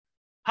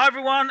Hi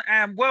everyone,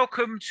 and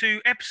welcome to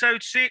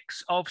episode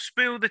 6 of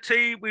Spill the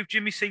Tea with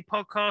Jimmy C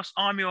podcast.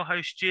 I'm your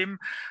host Jim,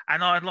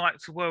 and I'd like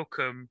to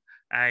welcome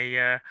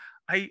a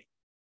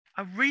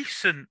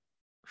recent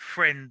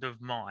friend of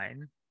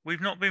mine.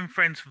 We've not been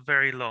friends for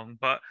very long,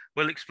 but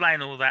we'll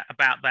explain all that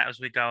about that as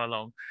we go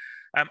along.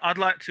 I'd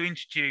like to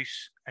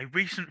introduce a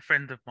recent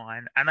friend of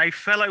mine and a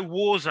fellow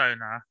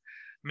Warzoner,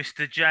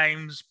 Mr.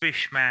 James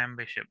Bishman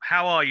Bishop.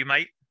 How are you,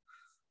 mate?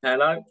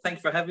 Hello,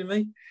 thanks for having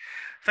me.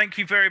 Thank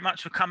you very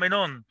much for coming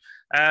on.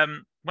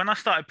 When I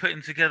started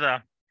putting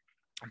together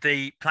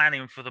the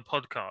planning for the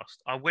podcast,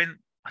 I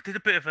did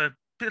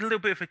a little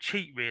bit of a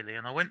cheat really,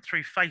 and I went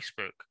through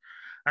Facebook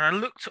and I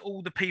looked at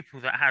all the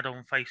people that I had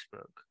on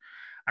Facebook,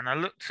 and I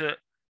looked at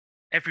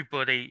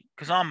everybody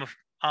because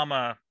I'm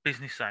a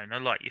business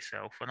owner like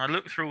yourself, and I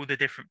looked through all the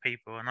different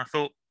people and I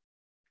thought,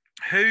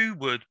 who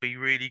would be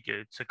really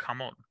good to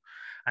come on,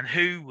 and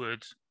who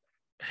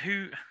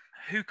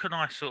can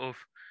I sort of,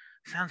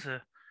 sounds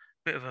a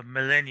bit of a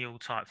millennial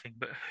type thing,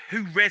 but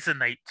who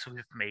resonates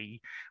with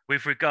me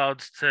with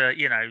regards to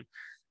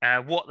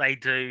what they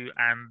do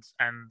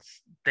and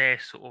their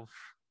sort of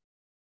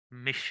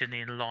mission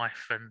in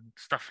life and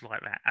stuff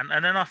like that.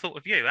 And then I thought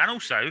of you, and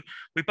also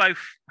we both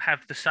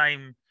have the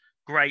same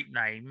great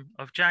name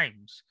of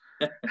James.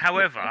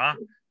 However,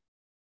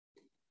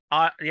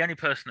 the only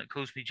person that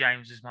calls me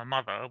James is my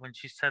mother when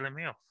she's telling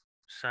me off.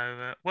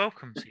 So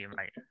welcome to you,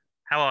 mate.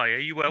 How are you? Are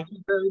you well? Thank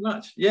you very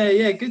much.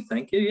 Yeah, good.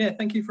 Thank you. Yeah,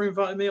 thank you for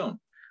inviting me on.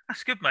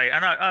 That's good, mate.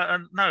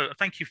 And no,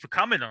 thank you for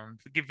coming on,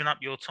 for giving up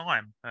your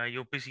time,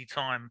 your busy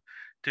time,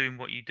 doing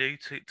what you do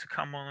to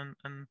come on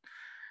and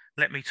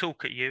let me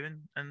talk at you,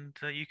 and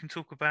you can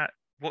talk about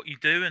what you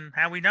do and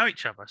how we know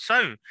each other.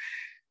 So,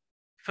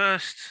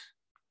 first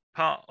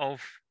part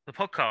of the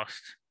podcast,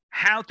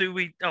 how do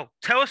we? Oh,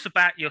 tell us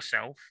about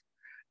yourself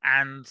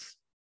and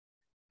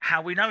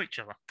how we know each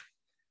other.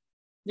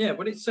 Yeah,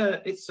 well, it's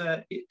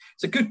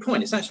a good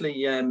point. It's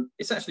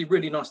actually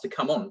really nice to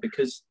come on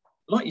because,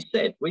 like you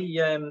said,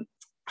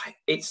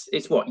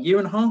 it's what, year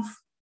and a half,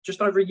 just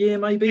over a year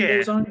maybe. Yeah,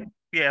 Warzone.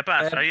 Yeah,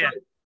 about so. Yeah,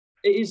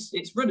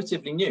 it's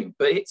relatively new,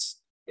 but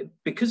it's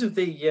because of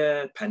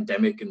the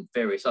pandemic and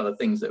various other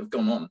things that have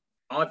gone on.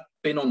 I've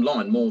been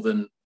online more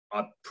than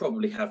I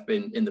probably have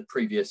been in the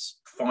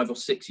previous 5 or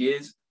 6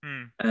 years.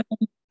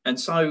 And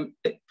so,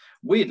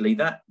 weirdly,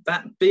 that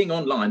being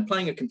online,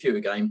 playing a computer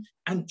game,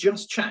 and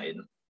just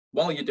chatting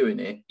while you're doing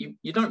it,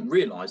 you don't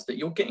realise that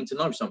you're getting to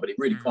know somebody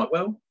really quite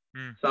well.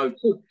 So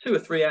 2 or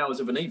 3 hours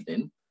of an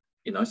evening,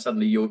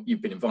 suddenly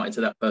you've been invited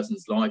to that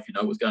person's life. You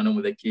know what's going on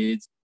with their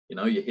kids.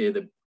 You hear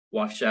the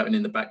wife shouting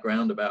in the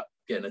background about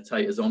getting a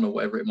taters on or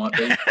whatever it might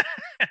be.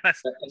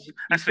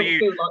 That's for you.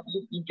 Feel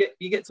like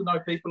you get to know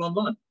people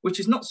online, which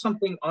is not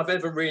something I've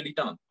ever really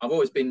done. I've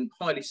always been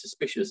highly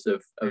suspicious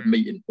of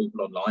meeting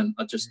people online.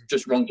 I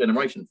just wrong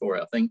generation for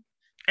it, I think.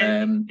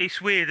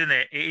 It's weird, isn't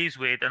it? It is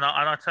weird, and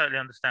I totally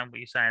understand what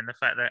you're saying. The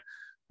fact that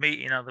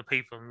meeting other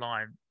people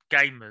online,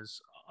 gamers,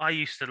 I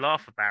used to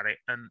laugh about it.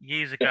 And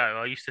years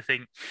ago, I used to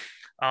think,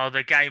 oh,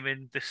 they're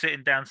gaming, they're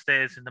sitting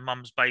downstairs in the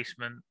mum's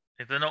basement.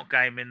 If they're not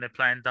gaming, they're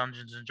playing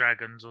Dungeons and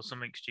Dragons or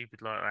something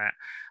stupid like that.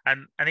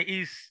 And it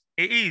is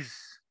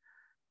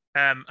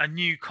a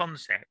new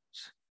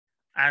concept.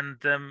 And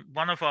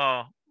one of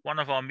our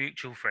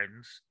mutual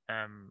friends,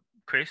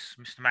 Chris,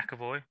 Mr.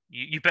 McAvoy,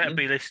 you better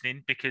be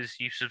listening because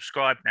you've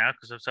subscribed now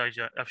because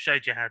I've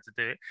showed you how to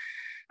do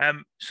it.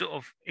 Sort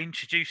of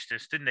introduced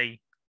us, didn't he?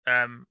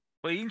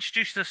 Well, he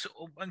introduced us,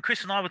 and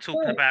Chris and I were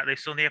talking about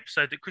this on the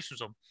episode that Chris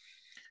was on.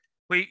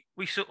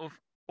 We sort of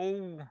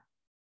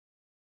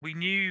we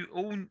knew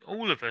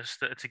all of us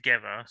that are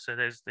together. So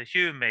there's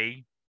you and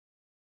me,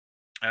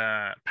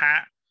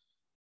 Pat,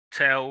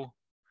 Tell,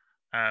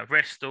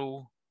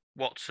 Restal,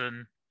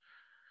 Watson,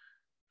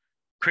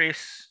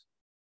 Chris,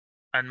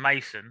 and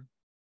Mason.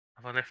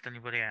 Have I left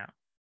anybody out?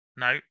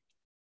 No,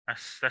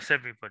 that's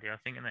everybody, I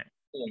think, isn't it?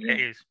 Yeah.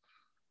 It is.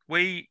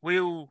 We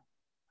all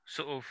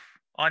sort of.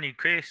 I knew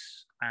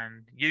Chris,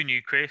 and you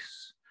knew Chris,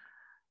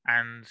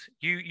 and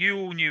you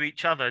all knew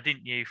each other,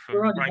 didn't you?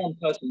 We're only one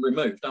person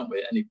removed, aren't we?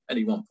 At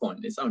any one point,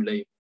 it's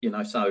only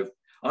So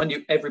I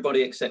knew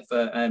everybody except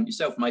for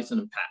yourself, Mason,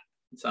 and Pat.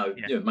 So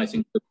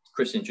Mason,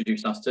 Chris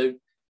introduced us to,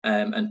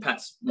 and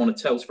Pat's one of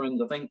Tell's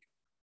friends, I think.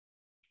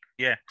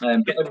 Yeah.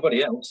 But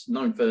everybody else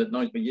known for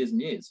years and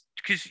years.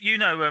 Because you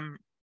know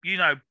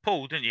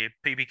Paul, didn't you?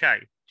 PBK.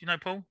 Do you know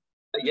Paul?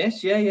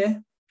 Yes, yeah.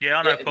 Yeah,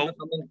 I know Paul.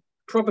 I mean,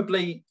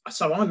 probably.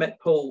 So I met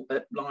Paul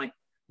at like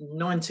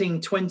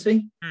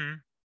 1920.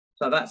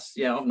 So that's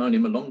I've known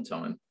him a long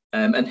time.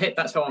 And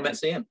that's how I met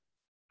CM.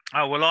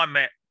 Oh well, I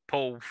met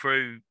Paul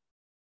through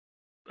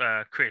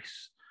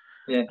Chris.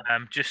 Yeah.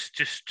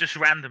 Just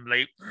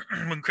randomly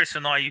when Chris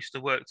and I used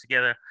to work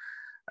together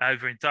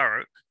over in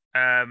Thurrock.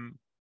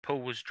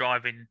 Paul was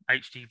driving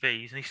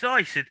HGVs, and he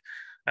said,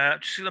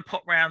 just going to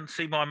pop round and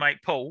see my mate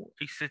Paul.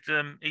 He said,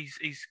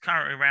 he's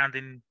currently around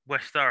in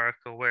West Thurrock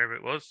or wherever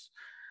it was.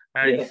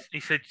 He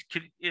said,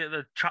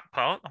 the truck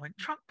park. I went,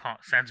 truck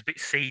park sounds a bit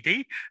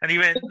seedy. And he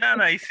went,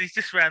 no, he's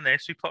just around there.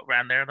 So we popped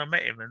round there and I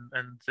met him.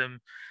 And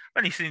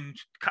only seen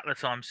a couple of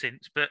times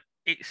since, but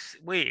it's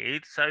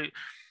weird. So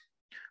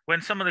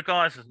when some of the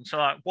guys, so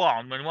like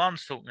when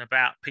one's talking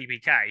about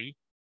PBK,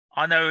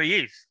 I know who he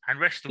is, and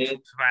Restal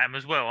talks about him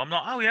as well. I'm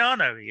like, oh yeah, I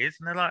know who he is,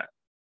 and they're like,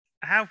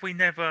 have we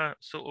never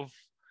sort of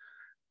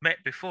met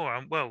before?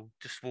 And well,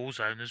 just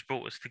Warzone has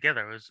brought us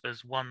together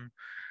as one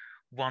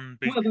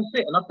big. Well, that's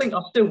it. And I think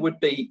I still would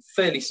be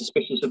fairly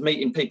suspicious of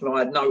meeting people I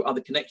had no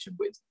other connection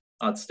with.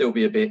 I'd still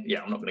be a bit,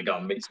 I'm not going to go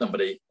and meet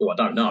somebody who I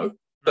don't know.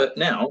 But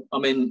now, I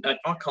mean,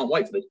 I can't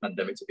wait for this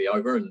pandemic to be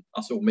over and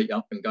us all meet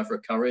up and go for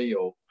a curry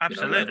or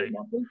absolutely.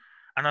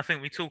 And I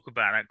think we talk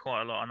about that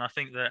quite a lot. And I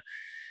think that,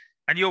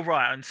 and you're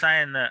right in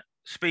saying that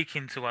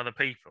speaking to other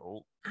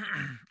people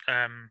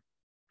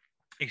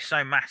is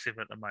so massive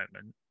at the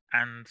moment.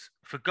 And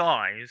for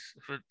guys,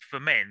 for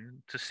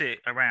men to sit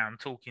around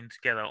talking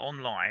together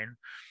online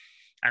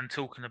and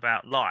talking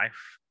about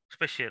life,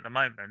 especially at the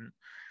moment,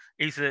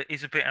 is a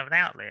bit of an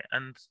outlet.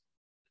 And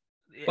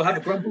well, have a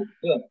grumble.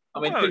 Yeah, I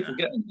mean, people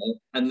get in there,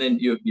 and then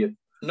you're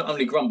not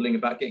only grumbling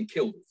about getting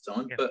killed all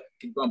the time, but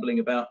grumbling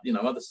about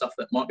other stuff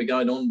that might be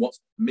going on, what's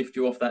miffed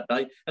you off that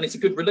day, and it's a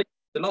good relief.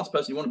 The last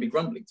person you want to be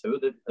grumbling to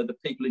are the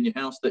people in your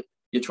house that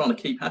you're trying to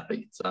keep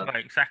happy. So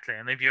right, exactly,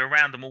 and if you're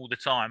around them all the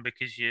time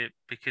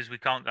because we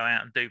can't go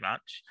out and do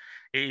much,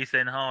 it is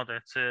then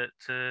harder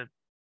to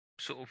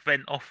sort of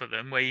vent off at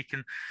them. Where you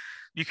can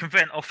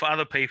vent off at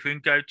other people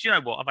and go, do you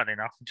know what? I've had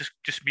enough.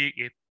 Just mute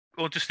you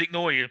or just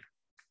ignore you.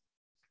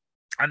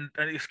 And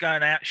it's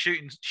going out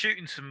shooting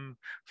some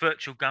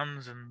virtual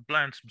guns and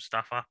blowing some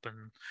stuff up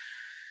and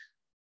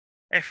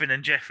effing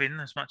and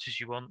jeffing as much as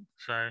you want.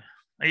 So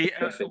we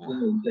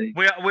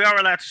are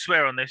allowed to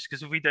swear on this,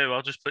 because if we do,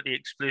 I'll just put the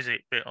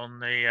explicit bit on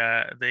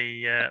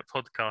the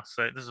podcast,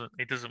 so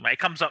it doesn't make it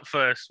comes up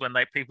first when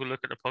people look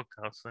at the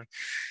podcast.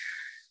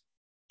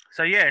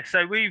 So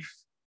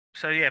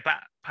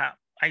about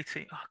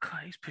 18. Oh God,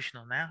 he's pushing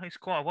on now. It's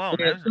quite a while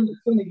now, isn't it?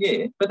 It's been a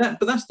year, but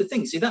that's the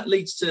thing. See, that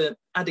leads to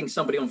adding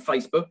somebody on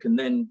Facebook, and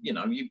then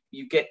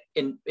you get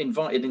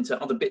invited into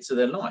other bits of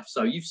their life.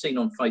 So you've seen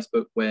on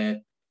Facebook where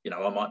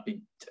I might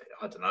be,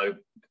 I don't know,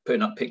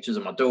 putting up pictures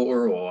of my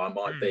daughter, or I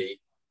might be,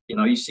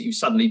 you've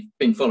suddenly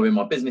been following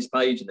my business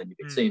page, and then you've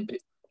been seeing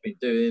bits I've been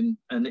doing,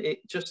 and it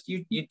just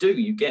you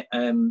get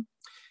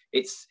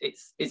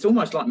it's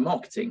almost like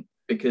marketing,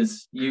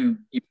 because you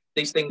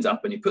these things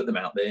up and you put them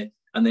out there,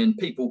 and then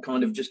people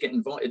kind of just get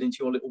invited into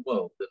your little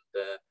world,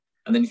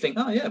 and then you think,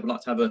 oh yeah, I'd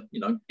like to have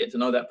get to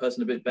know that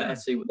person a bit better,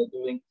 see what they're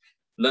doing,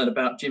 learn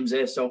about Jim's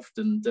Airsoft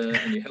and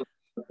your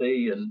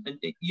healthy, and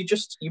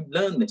you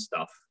learn this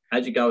stuff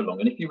as you go along.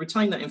 And if you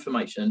retain that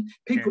information,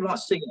 people like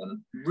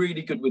Sean,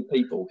 really good with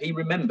people. He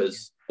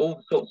remembers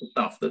all sorts of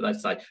stuff that they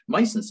say.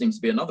 Mason seems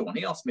to be another one.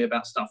 He asked me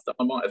about stuff that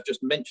I might have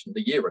just mentioned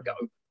a year ago,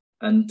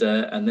 and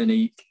then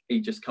he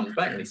just comes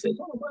back and he says,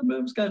 oh,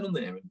 what's going on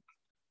there? And,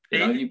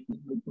 you're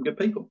good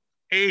people.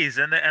 It is,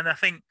 and I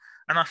think,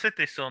 and I said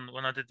this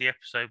when I did the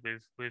episode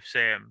with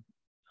CM.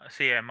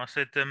 I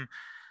said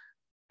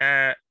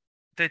there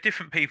are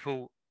different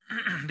people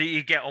that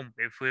you get on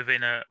with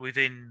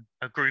within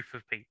a group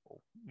of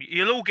people.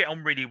 You'll all get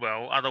on really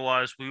well,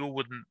 otherwise we all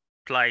wouldn't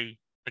play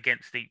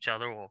against each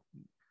other or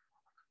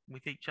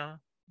with each other.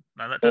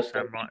 No, that does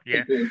sound right.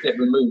 Yeah, get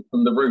removed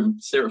from the room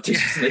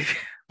surreptitiously.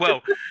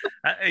 Well,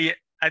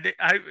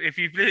 if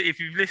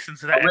you've listened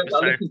to that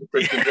episode,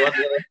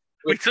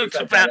 we talked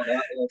about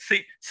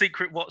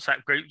secret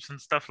WhatsApp groups and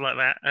stuff like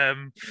that.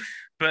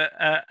 But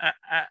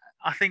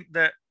I think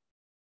that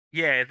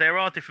there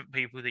are different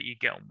people that you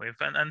get on with,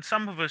 and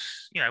some of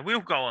us, we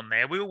all go on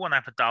there. We all want to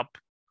have a dub.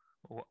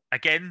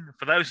 Again,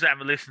 for those that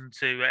haven't listened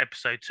to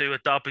episode 2, a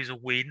dub is a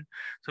win.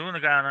 So we want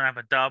to go on and have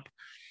a dub.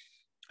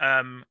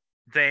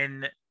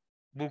 Then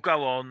we'll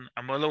go on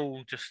and we'll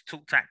all just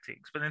talk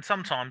tactics. But then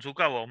sometimes we'll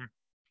go on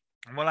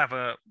and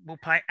we'll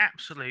play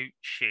absolute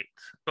shit,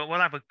 but we'll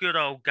have a good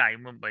old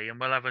game, won't we? And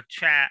we'll have a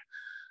chat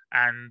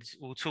and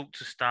we'll talk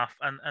to stuff.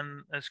 And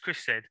as Chris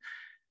said,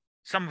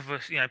 some of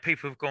us,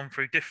 people have gone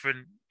through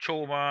different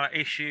trauma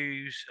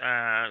issues,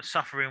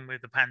 suffering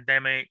with the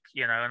pandemic,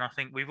 and I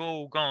think we've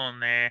all gone on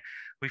there.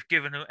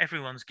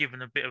 Everyone's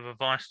given a bit of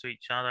advice to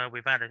each other.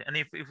 We've had it, and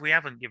if we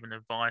haven't given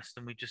advice,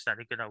 then we just had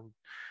a good old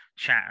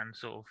chat and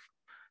sort of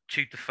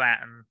chewed the fat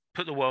and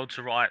put the world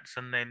to rights,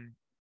 and then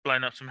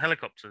blown up some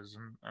helicopters.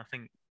 And I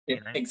think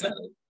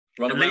exactly.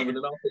 Run around with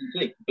an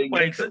RPG.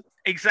 Well,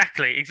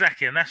 exactly,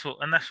 and that's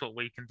what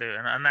we can do,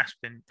 and that's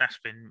been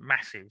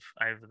massive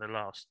over the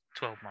last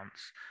 12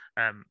 months,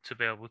 to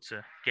be able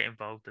to get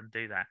involved and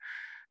do that.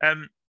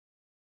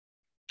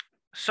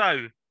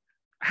 So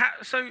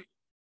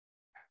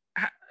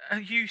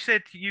you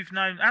said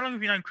how long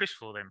have you known Chris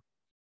for then?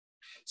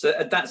 So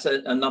that's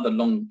another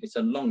long. It's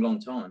a long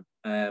time.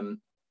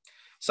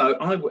 So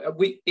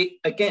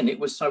it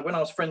was so when I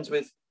was friends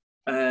with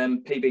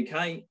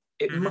PBK.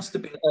 It must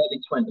have been early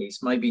 20s,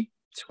 maybe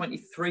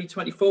 23,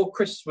 24.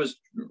 Chris was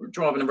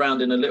driving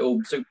around in a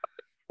little super.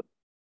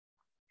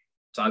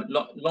 So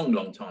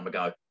long time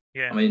ago.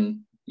 Yeah. I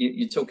mean,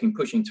 you're talking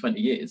pushing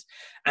 20 years.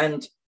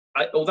 And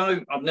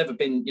although I've never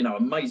been,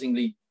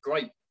 amazingly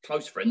great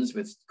close friends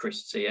with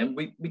Chris CM,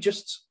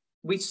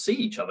 we see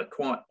each other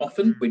quite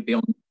often. We'd be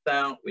on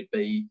out, we'd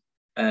be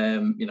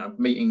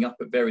meeting up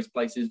at various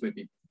places. We'd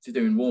be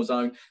doing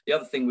Warzone. The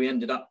other thing we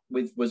ended up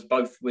with was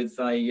both with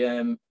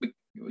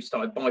we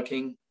started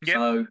biking. Yep.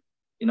 So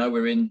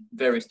we're in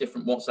various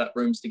different WhatsApp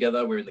rooms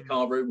together. We're in the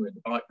car room, we're in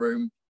the bike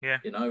room. Yeah.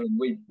 And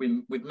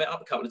we've met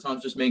up a couple of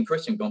times, just me and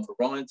Chris, and gone for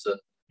rides,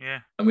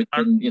 and we've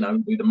been,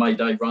 do the May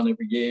Day run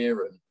every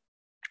year, and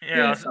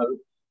so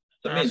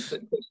me and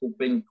Chris have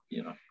been,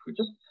 we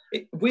just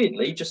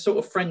weirdly just sort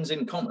of friends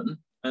in common,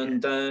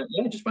 and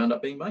just wound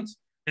up being mates.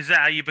 Is that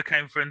how you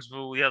became friends with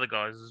all the other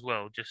guys as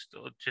well? Just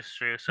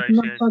through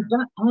association?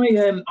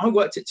 I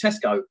worked at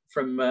Tesco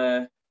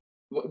from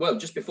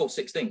just before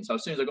 16. So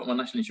as soon as I got my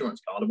national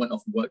insurance card, I went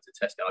off and worked at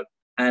Tesco,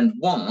 and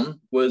Juan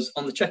was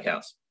on the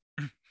checkouts.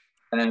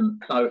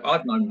 So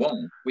I've known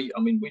Juan. We've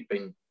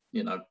been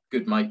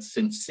good mates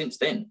since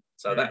then.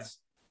 So that's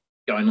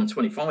going on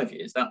 25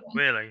 years. That one.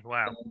 Really?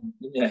 Wow.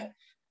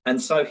 And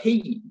so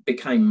he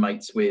became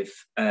mates with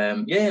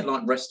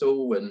like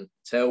Restall and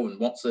Tell and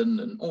Watson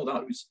and all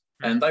those.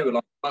 And they were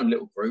like their own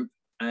little group.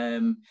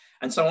 And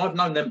so I've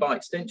known them by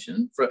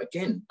extension for,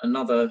 again,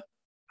 another,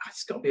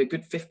 it's got to be a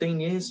good 15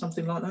 years,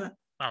 something like that.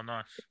 Oh,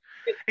 nice.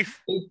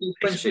 These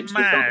friendships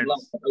mad.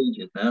 Last for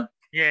ages now.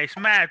 Yeah, it's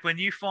mad when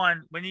you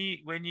find, when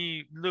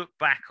you look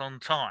back on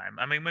time.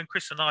 I mean, when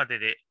Chris and I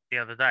did it the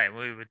other day,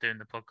 when we were doing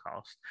the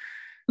podcast,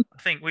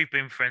 I think we've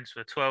been friends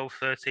for 12,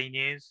 13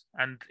 years,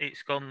 and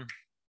it's gone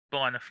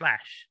by in a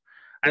flash.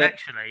 And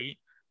actually,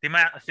 the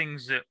amount of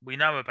things that we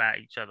know about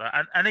each other,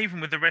 and even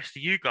with the rest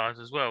of you guys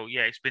as well,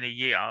 it's been a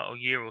year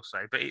or so,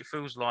 but it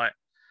feels like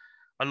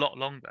a lot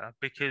longer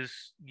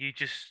because you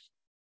just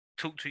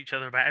talk to each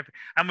other about everything.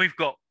 And we've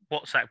got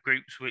WhatsApp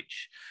groups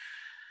which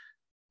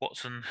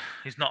Watson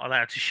is not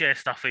allowed to share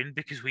stuff in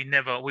because we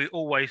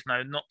always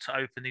know not to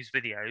open these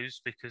videos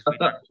because we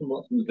don't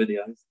watch the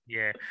videos.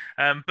 Yeah,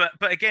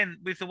 but again,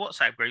 with the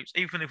WhatsApp groups,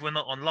 even if we're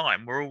not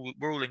online, we're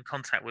all in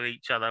contact with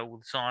each other all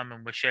the time,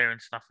 and we're sharing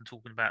stuff and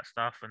talking about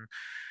stuff,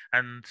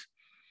 and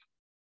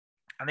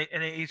it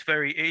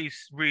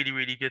is really,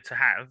 really good to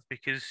have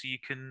because you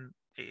can.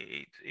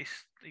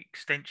 It's the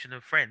extension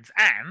of friends,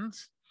 and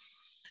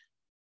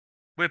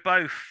we're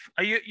both.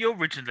 You're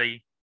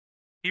originally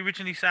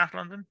South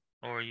London?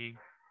 Or are you?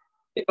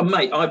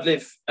 Mate, I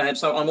live,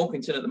 so I'm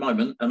Orpington at the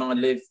moment, and I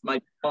live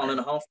maybe a mile and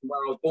a half from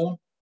where I was born,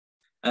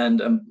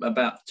 and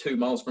about 2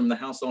 miles from the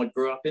house I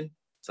grew up in.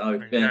 So,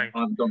 I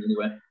haven't gone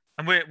anywhere.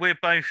 And we're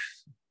both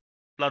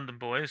London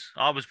boys.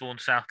 I was born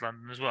South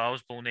London as well. I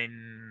was born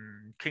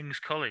in King's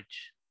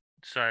College.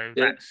 So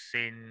that's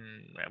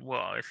in,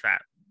 what is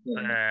that?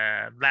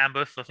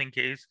 Lambeth, I think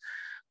it is.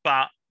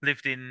 But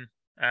lived in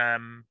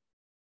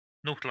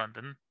North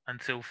London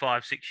until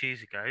 5-6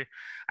 years ago,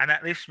 and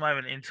at this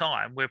moment in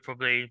time we're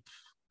probably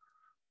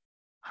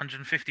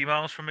 150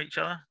 miles from each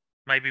other,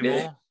 maybe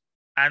more,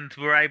 and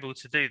we're able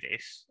to do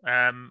this.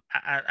 And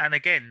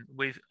again,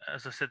 with,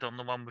 as I said on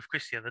the one with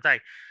Chris the other day,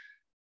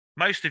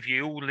 most of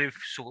you all live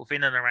sort of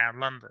in and around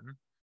London.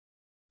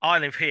 I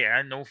live here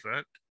in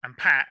Norfolk, and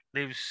Pat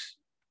lives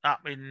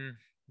up in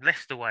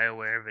Leicester Way or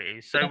wherever it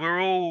is. So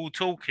we're all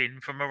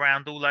talking from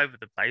around all over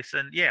the place,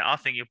 and I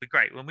think it'll be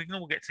great when we can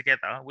all get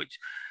together, which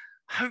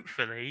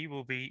hopefully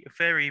will be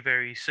very,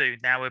 very soon.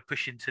 Now we're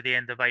pushing to the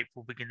end of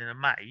April, beginning of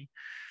May.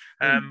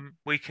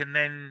 We can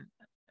then,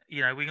 we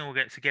can all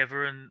get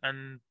together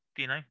and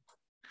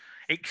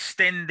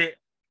extend it,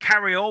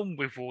 carry on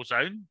with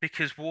Warzone,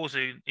 because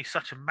Warzone is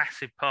such a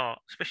massive part,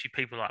 especially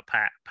people like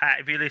Pat. Pat,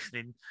 if you're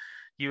listening,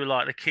 you were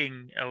like the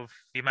king of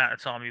the amount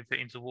of time you put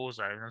into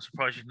Warzone. I'm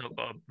surprised you've not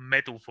got a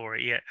medal for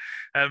it yet.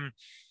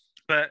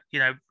 But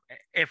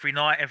every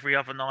night, every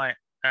other night,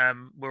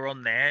 we're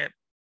on there,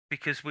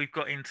 because we've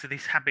got into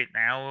this habit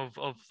now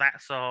of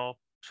that's our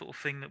sort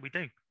of thing that we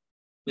do.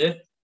 Yeah.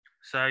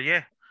 So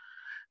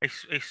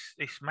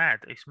it's mad.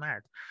 It's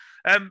mad.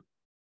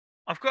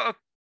 I've got a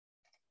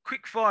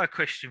quick fire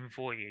question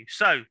for you.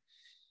 So,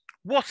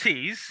 what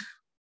is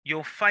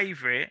your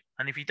favourite?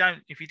 And if you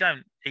don't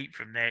eat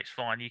from there, it's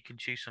fine. You can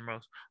choose somewhere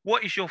else.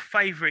 What is your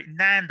favourite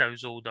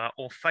Nando's order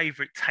or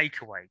favourite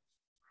takeaway?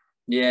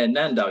 Yeah,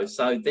 Nando's.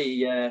 So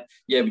we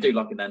do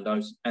like a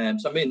Nando's.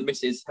 So me and the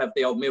missus have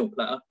the old meal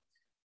platter,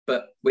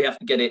 but we have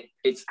to get it.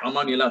 I'm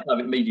only allowed to have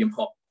it medium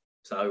hot.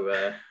 So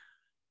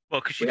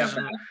well, because she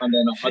doesn't, and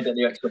then I get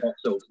the extra hot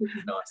sauce, which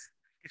is nice.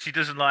 She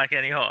doesn't like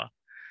any hotter.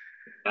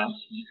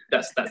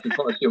 That's as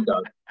far as she'll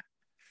go.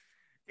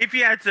 If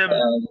you had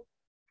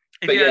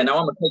no,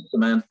 I'm a pizza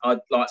man. I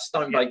like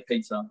stone baked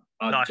pizza.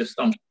 I'm sure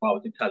I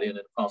was Italian in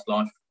a past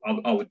life.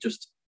 I would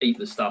just eat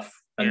the stuff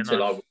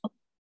until I.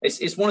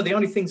 It's one of the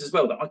only things as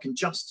well that I can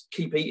just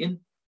keep eating.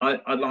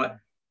 I like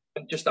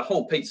just a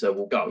whole pizza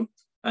will go,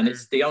 and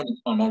it's the only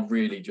time I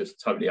really just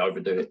totally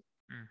overdo it.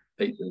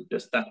 Pizza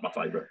is that's my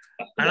favourite.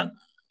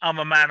 I'm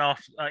a man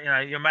after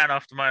you're a man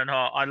after my own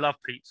heart. I love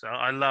pizza.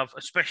 I love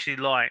especially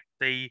like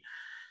the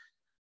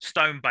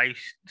stone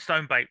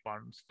baked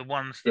ones, the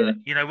ones Yeah.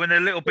 that when they're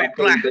a little bit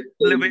Black black, but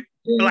a little bit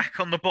yeah. black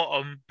on the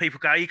bottom. People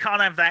go, you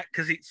can't have that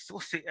because it's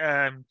what's it?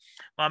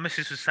 My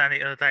missus was saying it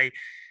the other day.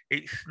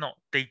 It's not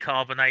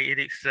decarbonated.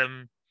 It's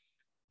oh,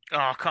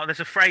 I can't. There's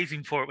a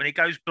phrasing for it when it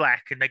goes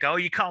black, and they go, "Oh,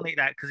 you can't eat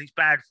that because it's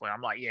bad for you."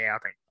 I'm like, "Yeah, I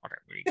don't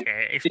really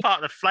care. It's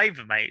part of the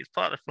flavour, mate. It's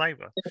part of the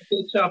flavour."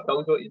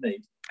 Charcoal is what you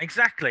need.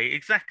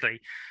 Exactly.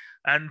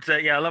 And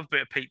yeah, I love a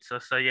bit of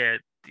pizza. So yeah,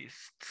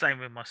 it's same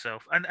with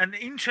myself. And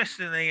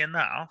interestingly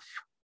enough,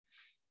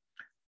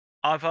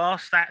 I've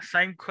asked that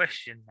same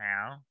question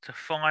now to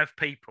 5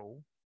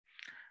 people,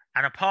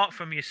 and apart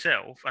from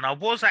yourself, and I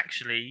was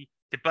actually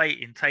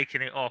debating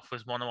taking it off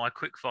as one of my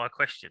quick fire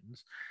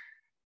questions.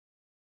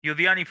 You're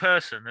the only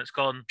person that's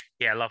gone,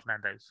 yeah, I love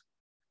Nando's.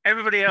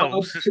 Everybody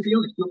else... To be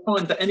honest, you'll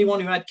find that anyone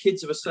who had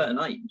kids of a certain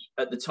age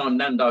at the time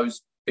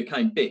Nando's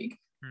became big,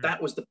 that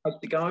was the place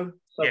to go.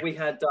 So we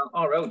had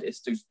our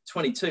eldest, who's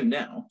 22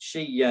 now,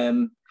 she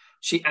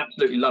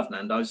absolutely loved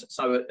Nando's.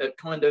 So at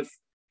kind of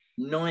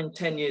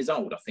 9-10 years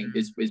old, I think,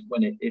 is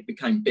when it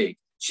became big.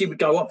 She would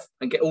go off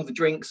and get all the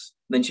drinks,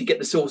 then she'd get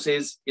the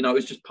sauces. It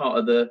was just part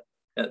of the...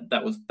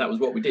 that was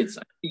what we did.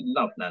 So she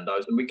loved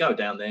Nando's, and we go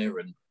down there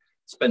and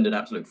spend an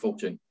absolute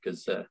fortune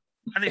because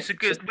and it's a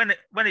good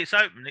when it's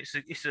open,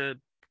 it's a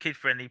kid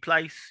friendly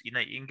place. You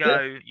can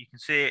go, you can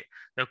see it.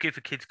 They'll give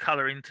the kids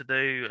colouring to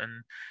do,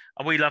 and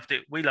we loved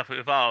it. We love it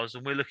with ours,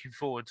 and we're looking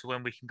forward to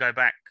when we can go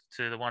back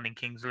to the one in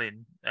Kings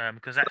Lynn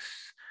because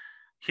that's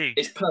huge.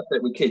 It's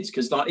perfect with kids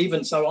because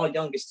even so, our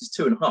youngest is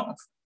 2.5,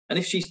 and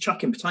if she's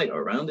chucking potato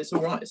around, it's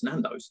all right. It's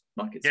Nando's.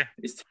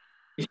 It's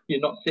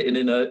you're not sitting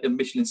in a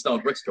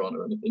Michelin-starred restaurant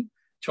or anything,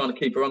 trying to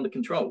keep her under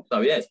control.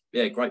 So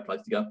great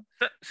place to go.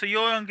 So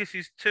your youngest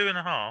is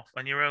 2.5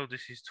 and your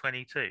eldest is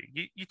 22.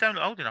 You don't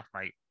look old enough,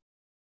 mate.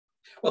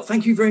 Well,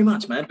 thank you very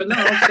much, man. But no,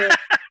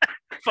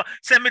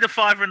 send me the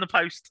 $5 in the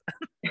post.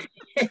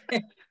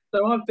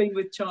 So I've been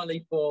with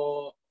Charlie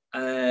for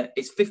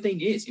it's 15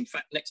 years. In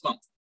fact, next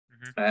month.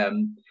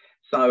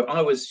 So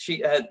I was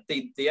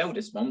the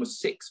eldest one was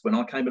 6 when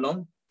I came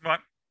along. Right.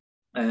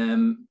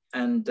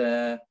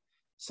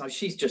 So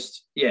she's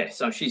just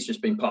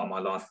been part of my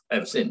life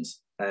ever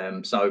since.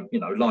 So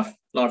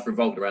life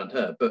revolved around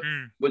her, but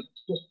was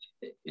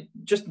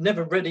just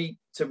never ready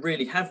to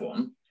really have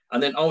one.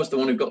 And then I was the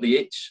one who got the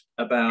itch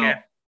about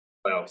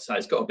so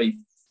it's got to be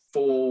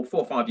 4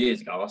 or 5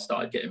 years ago. I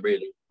started getting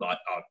really I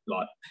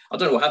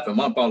don't know what happened.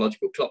 My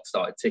biological clock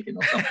started ticking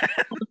or something.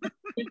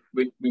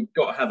 We've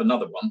got to have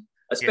another one,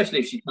 especially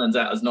if she turns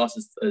out as nice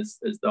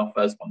as our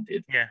first one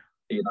did. Yeah.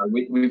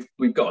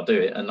 We've got to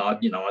do it, and I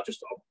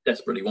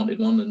desperately wanted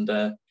one, and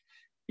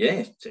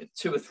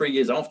 2 or 3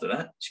 years after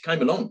that, she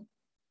came along.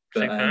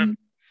 But, Superb.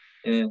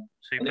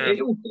 And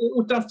it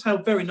all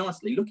dovetailed very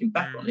nicely. Looking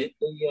back on it,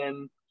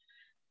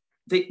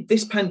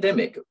 this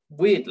pandemic,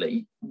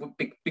 weirdly,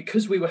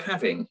 because we were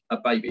having a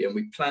baby and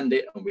we planned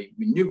it and we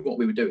knew what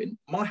we were doing,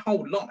 my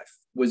whole life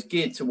was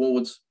geared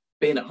towards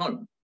being at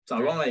home.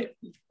 So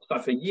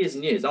for years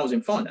and years, I was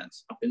in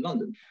finance up in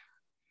London,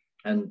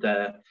 and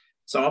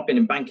so I've been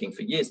in banking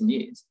for years and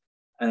years,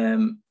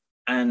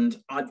 and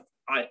I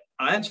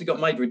actually got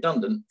made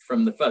redundant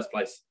from the first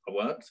place I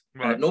worked,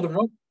 Northern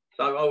Rock.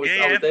 So I was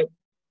there,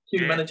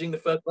 managing the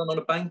first one on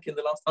a bank in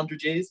the last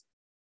 100 years.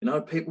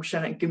 People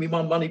shouting, "Give me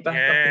my money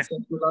back!" Up in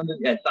central London.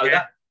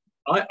 That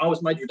I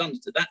was made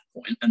redundant at that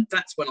point, and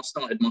that's when I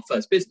started my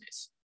first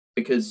business.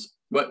 Because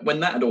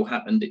when that had all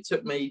happened, it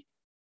took me.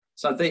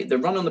 So the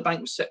run on the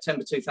bank was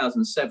September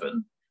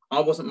 2007. I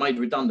wasn't made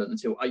redundant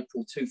until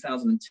April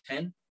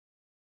 2010.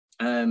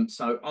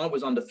 So I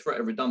was under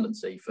threat of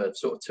redundancy for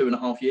sort of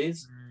 2.5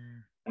 years.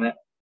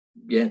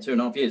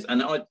 2.5 years.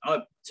 And I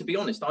to be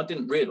honest, I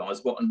didn't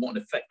realise what an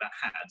effect that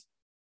had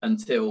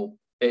until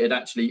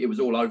it was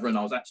all over and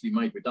I was actually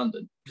made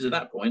redundant. Because at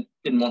that point,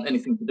 didn't want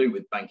anything to do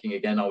with banking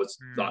again. I was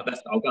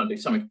I'll go and do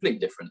something completely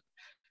different.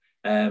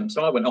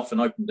 So I went off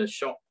and opened a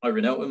shop over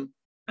in Eltham,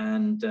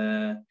 and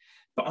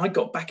but I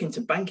got back into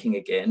banking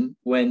again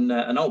when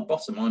an old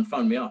boss of mine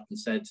phoned me up and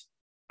said,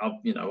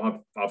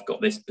 I've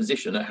got this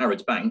position at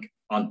Harrods Bank.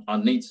 I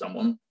need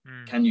someone.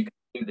 Can you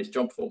do this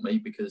job for me?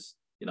 Because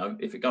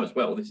if it goes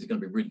well, this is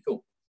going to be really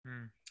cool.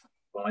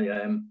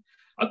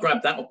 I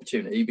grabbed that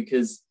opportunity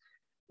because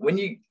when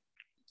you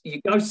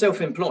go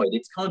self-employed,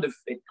 it's kind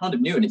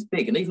of new and it's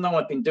big. And even though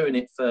I'd been doing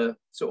it for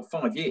sort of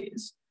 5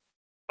 years,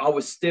 I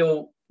was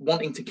still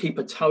wanting to keep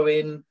a toe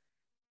in,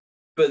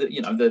 but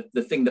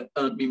the thing that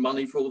earned me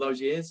money for all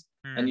those years.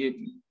 And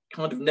you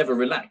kind of never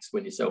relax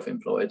when you're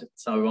self-employed.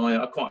 So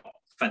I quite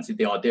fancied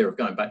the idea of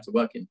going back to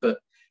working. But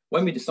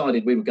when we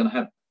decided we were going to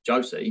have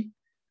Josie,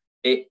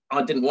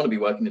 I didn't want to be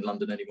working in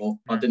London anymore.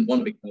 I didn't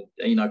want to be,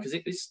 because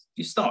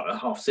you start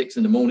at 6:30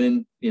 in the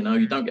morning.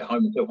 You don't get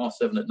home until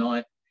 7:30 at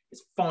night.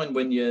 It's fine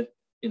when you've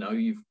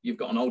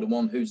got an older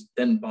one who's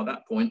then by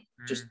that point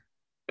just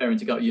preparing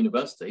to go to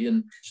university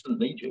and she doesn't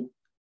need you.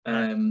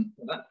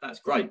 That's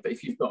great. But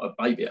if you've got a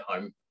baby at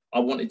home, I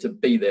wanted to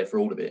be there for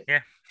all of it.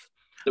 Yeah.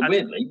 So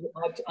weirdly,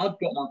 I've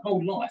got my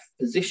whole life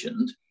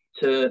positioned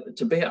to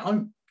be at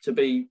home, to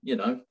be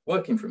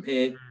working from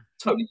here,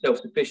 totally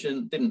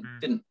self-sufficient,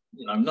 didn't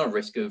no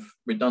risk of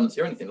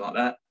redundancy or anything like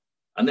that.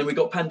 And then we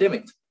got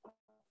pandemic.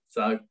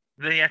 So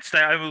then you had to stay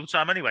at home all the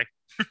time anyway.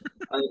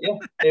 yeah,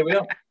 here we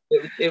are.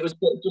 It was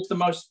just the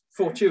most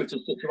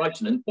fortuitous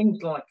situation, and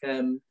things like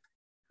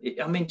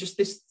just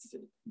this,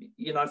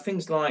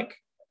 things like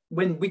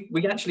when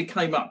we actually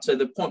came up to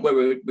the point where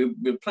we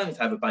were planning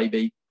to have a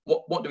baby.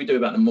 What do we do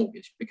about the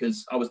mortgage?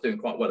 Because I was doing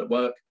quite well at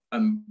work,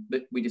 and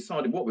we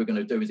decided what we were going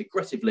to do is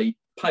aggressively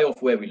pay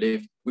off where we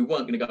lived. We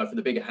weren't going to go for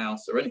the bigger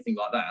house or anything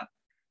like that.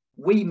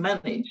 We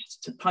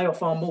managed to pay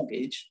off our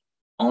mortgage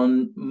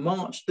on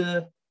March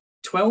the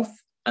 12th,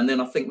 and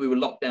then I think we were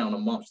locked down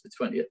on March the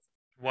 20th.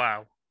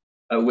 Wow.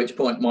 At which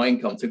point my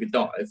income took a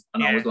dive,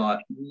 and I was like,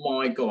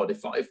 my God,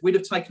 if we'd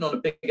have taken on a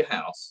bigger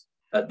house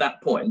at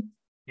that point,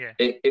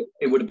 it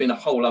would have been a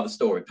whole other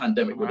story.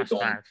 Pandemic would have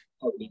gone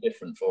totally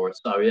different for us.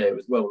 So yeah, it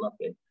was well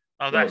lucky.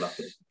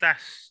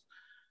 That's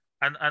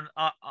and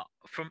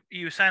from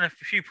you were saying a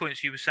few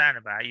points you were saying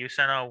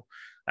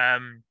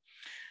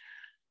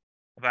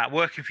about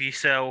working for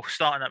yourself,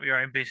 starting up your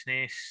own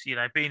business,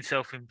 being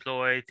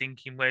self-employed,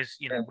 thinking where's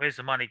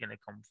the money going to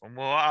come from?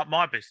 Well,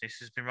 my business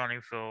has been running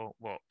for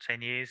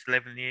 10 years,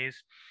 11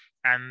 years,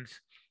 and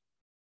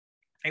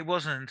it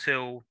wasn't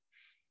until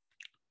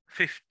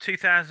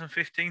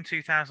 2015,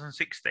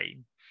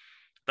 2016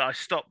 that I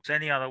stopped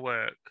any other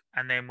work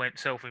and then went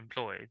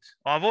self-employed.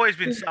 I've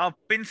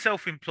been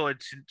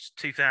self-employed since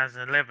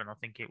 2011, I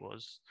think it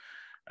was.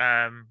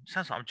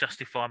 Sounds like I'm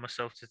justifying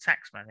myself to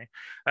tax man.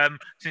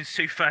 Since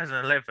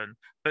 2011,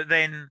 but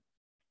then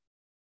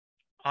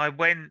I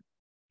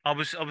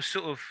was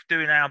sort of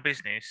doing our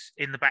business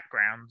in the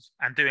background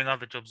and doing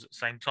other jobs at the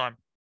same time,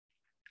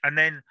 and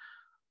then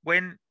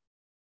when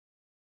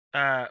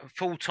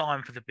full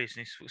time for the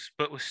business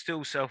was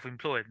still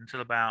self-employed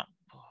until about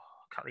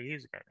a couple of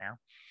years ago now,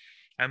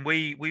 and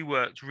we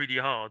worked really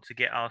hard to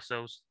get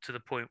ourselves to the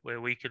point where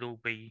we could all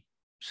be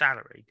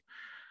salaried,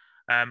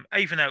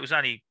 even though it was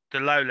only the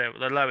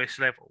lowest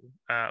level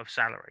of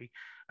salary,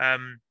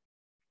 and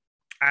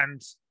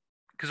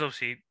because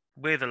obviously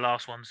we're the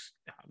last ones.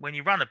 When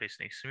you run a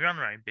business, you run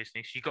your own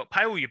business, you got to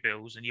pay all your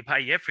bills and you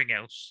pay everything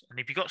else. And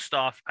if you got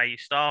staff, pay your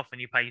staff,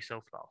 and you pay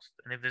yourself last.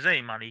 And if there's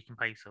any money, you can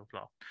pay yourself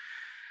last.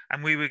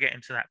 And we were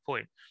getting to that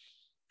point.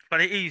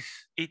 But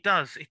it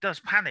does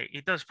panic.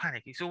 It does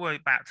panic. It's all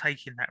about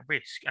taking that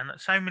risk. And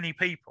so many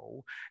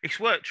people, it's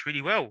worked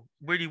really well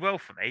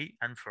for me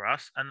and for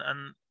us. And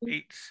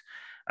it's,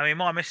 I mean,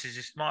 my missus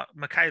is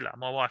Michaela,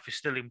 my wife, is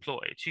still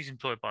employed. She's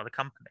employed by the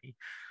company,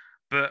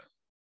 but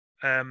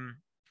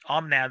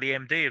I'm now the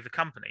MD of the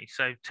company.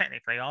 So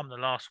technically, I'm the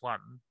last one,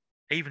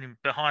 even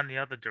behind the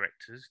other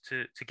directors,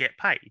 to get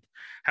paid.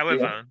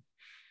 However,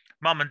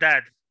 Mum and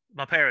Dad,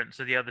 my parents,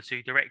 are the other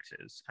two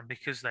directors, and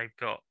because they've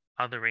got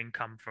other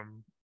income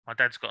from, my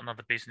dad's got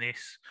another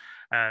business,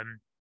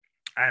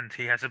 and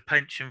he has a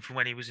pension from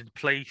when he was in the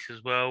police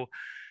as well.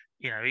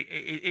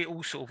 It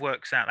all sort of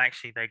works out.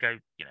 Actually, they go,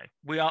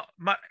 we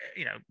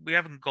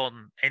haven't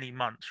gone any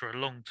months for a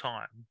long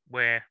time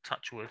where,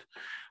 touch wood,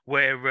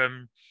 where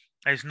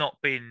there's not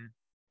been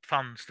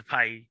funds to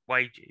pay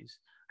wages.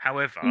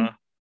 However,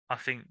 I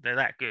think they're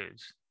that good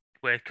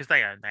where, because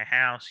they own their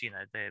house,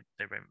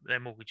 they're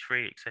mortgage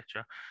free,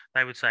 etc.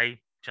 They would say,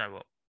 you know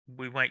what,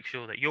 we make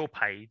sure that you're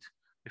paid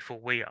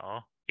before we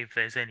are, if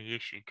there's any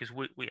issue, because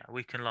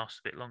we can last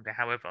a bit longer.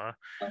 However,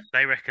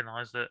 they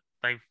recognise that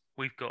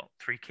we've got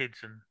 3 kids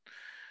and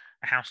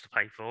a house to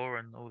pay for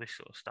and all this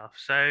sort of stuff.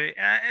 So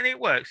and it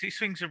works. These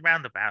swings and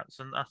roundabouts,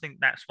 and I think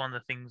that's one of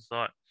the things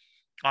that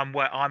I'm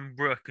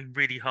working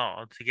really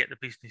hard to get the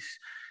business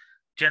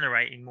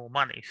generating more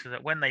money, so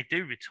that when they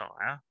do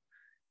retire,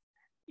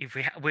 if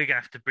we're going to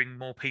have to bring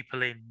more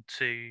people in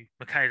to,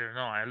 Michaela and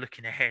I are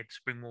looking ahead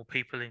to bring more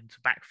people in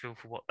to backfill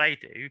for what they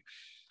do.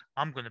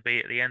 I'm going to be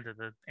at the end of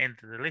the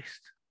list,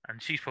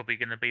 and she's probably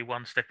going to be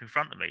one step in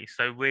front of me.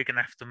 So we're going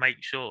to have to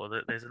make sure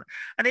that there's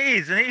and it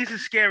is a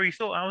scary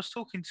thought. I was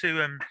talking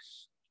to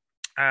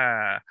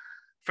a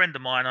friend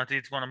of mine I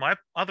did one of my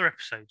other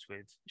episodes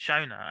with,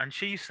 Shona, and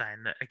she's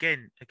saying that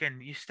again,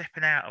 you're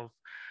stepping out of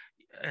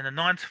in a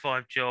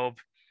 9-to-5 job,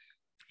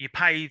 you're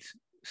paid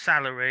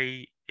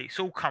salary, it's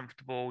all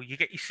comfortable, you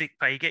get your sick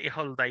pay, you get your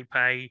holiday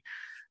pay.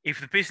 If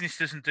the business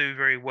doesn't do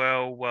very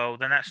well,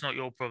 then that's not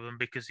your problem,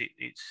 because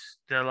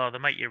they'll either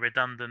make you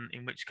redundant,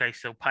 in which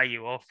case they'll pay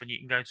you off and you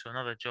can go to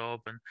another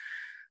job.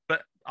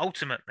 But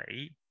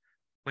ultimately,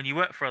 when you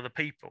work for other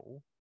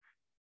people,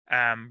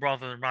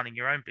 rather than running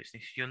your own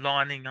business, you're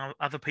lining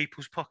other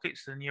people's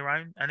pockets than your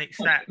own, and it's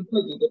that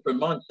completely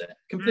different mindset.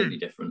 Completely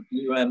different.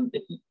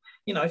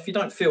 If you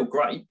don't feel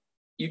great,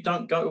 you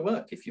don't go to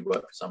work. If you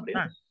work for somebody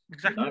else,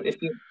 exactly.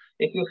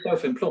 If you're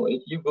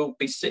self-employed, you will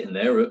be sitting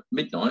there at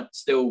midnight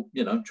still,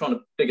 trying to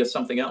figure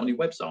something out on your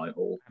website.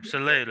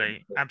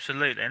 Absolutely,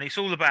 and it's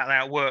all about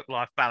that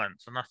work-life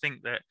balance. And I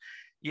think that,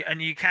 you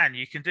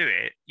can do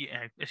it.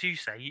 As you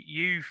say,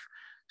 you've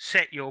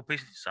set your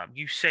business up,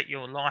 you set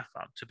your life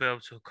up to be able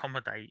to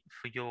accommodate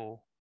for your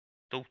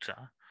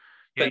daughter,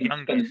 your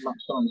youngest, as much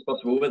time as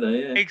possible with her.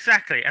 Yeah.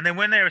 Exactly. And then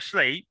when they're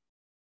asleep,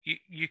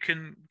 you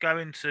can go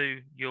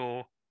into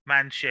your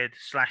man shed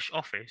 /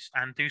 office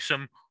and do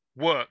some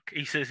work.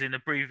 He says in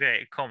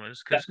abbreviated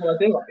commas because That's what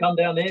I do. I come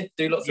down here,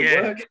 do lots of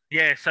work.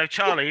 Yeah. So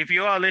Charlie, if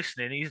you are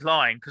listening, he's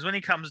lying because when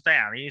he comes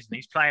down, he isn't.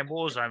 He's playing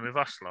Warzone with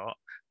us lot.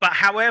 But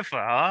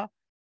however,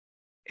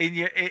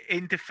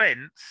 in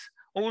defence,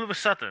 all of a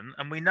sudden,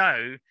 and we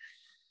know.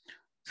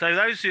 So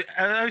those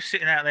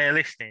sitting out there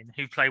listening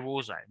who play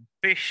Warzone,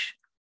 Bish,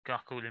 I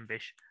call him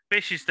Bish.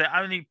 Bish is the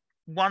only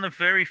one of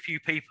very few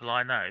people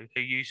I know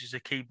who uses a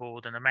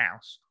keyboard and a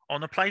mouse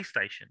on a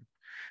PlayStation.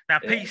 Now,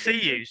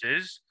 PC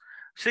users,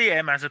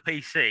 CM has a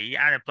PC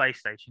and a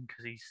PlayStation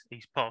because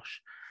he's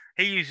posh.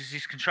 He uses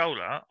his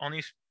controller on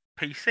his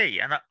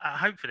PC, and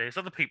hopefully there's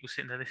other people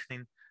sitting there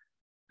listening,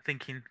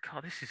 thinking,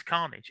 God, this is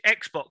carnage.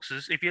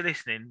 Xboxers, if you're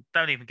listening,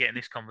 don't even get in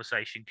this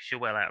conversation because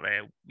you're well out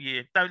there.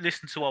 You don't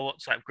listen to our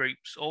WhatsApp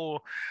groups or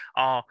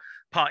our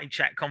party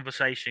chat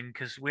conversation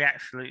because we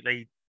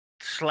absolutely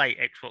slate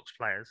Xbox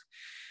players.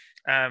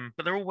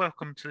 But they're all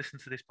welcome to listen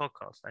to this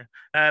podcast,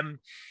 though.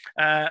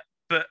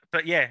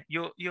 But yeah,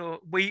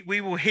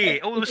 we will hear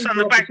all of a sudden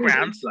in the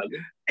background.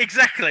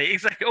 Exactly.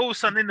 All of a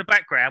sudden in the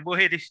background, we'll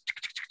hear this.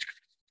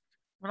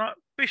 I'm like,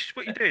 Bish,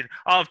 what are you doing?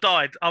 Oh, I've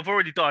died. I've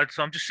already died.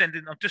 So I'm just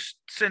sending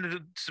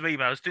some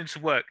emails, doing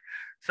some work.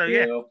 So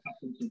yeah. Or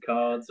packing some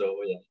cards or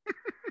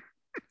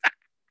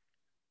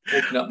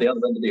walking up the other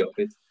end of the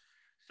office.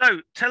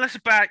 So tell us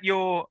about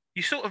you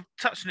sort of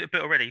touched on it a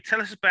bit already.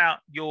 Tell us about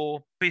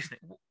your business.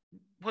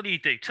 What do you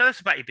do? Tell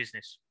us about your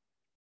business.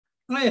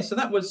 Oh yeah, so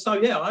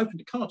I opened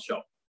a card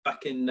shop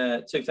back in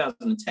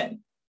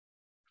 2010.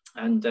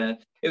 And it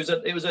was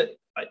a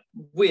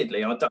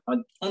weirdly, I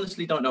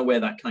honestly don't know where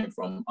that came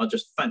from. I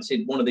just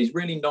fancied one of these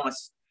really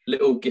nice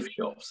little gift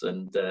shops,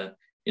 and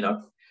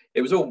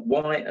it was all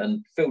white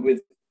and filled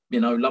with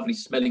lovely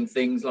smelling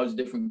things, loads of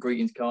different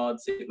greetings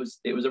cards. It was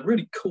a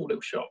really cool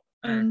little shop,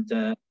 and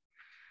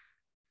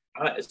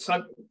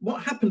so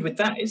what happened with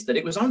that is that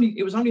it was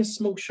only a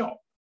small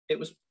shop. It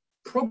was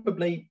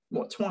probably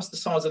twice the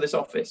size of this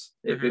office.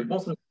 It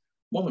wasn't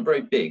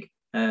very big,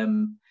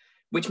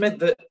 which meant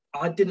that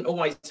I didn't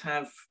always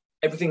have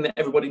everything that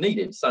everybody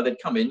needed. So they'd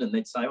come in and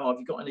they'd say, "Oh, have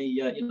you got any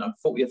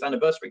 40th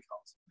anniversary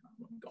cards?" I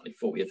haven't got any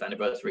 40th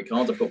anniversary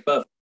cards. I've got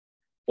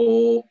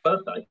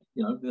birthday.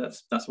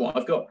 That's what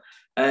I've got.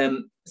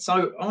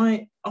 So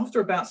I, after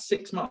about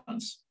 6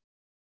 months,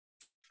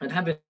 and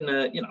having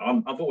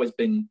I've always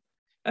been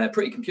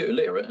pretty computer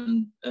literate,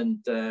 and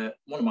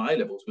one of my A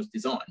levels was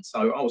design,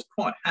 so I was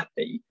quite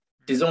happy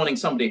designing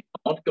somebody.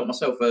 I'd got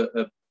myself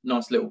a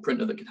nice little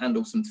printer that could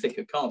handle some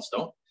thicker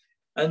cardstock,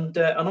 and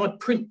I'd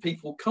print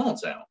people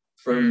cards out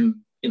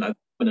from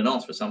when an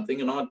ask for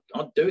something, and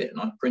I'd do it and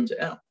I'd print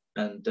it out,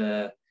 and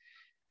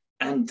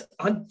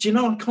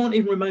I can't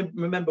even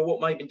remember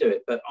what made me do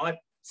it, but I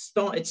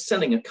started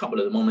selling a couple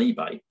of them on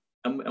eBay,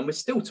 and we're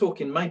still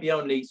talking maybe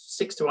only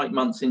 6 to 8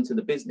 months into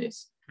the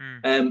business.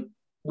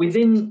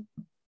 Within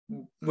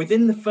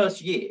the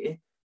first year,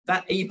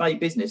 that eBay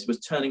business was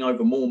turning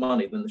over more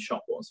money than the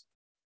shop was.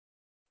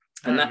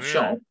 And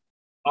shop,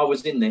 I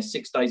was in there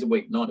 6 days a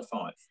week, 9 to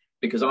 5,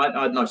 because I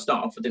had no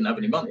staff. I didn't have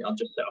any money. I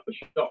just set up a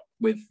shop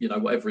with,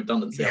 whatever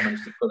redundancy I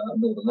managed to pull out of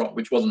Northern Rock,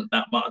 which wasn't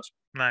that much.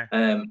 No.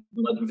 I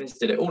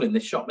invested it all in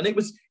this shop, and it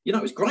was,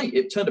 it was great.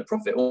 It turned a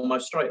profit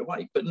almost straight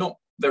away, but not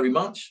very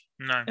much.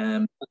 No.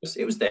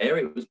 It was there.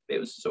 It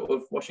was sort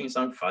of washing its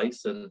own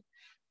face,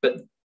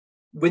 but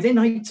within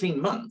 18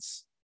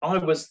 months, I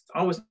was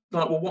like,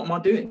 well, what am I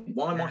doing?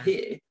 Why am I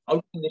here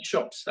opening this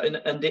shop?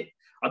 And it,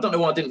 I don't know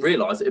why I didn't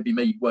realise it'd be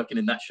me working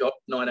in that shop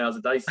 9 hours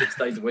a day, 6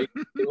 days a week.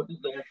 It was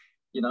there,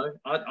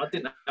 I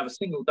didn't have a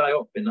single day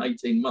off in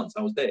 18 months.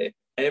 I was there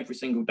every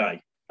single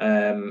day.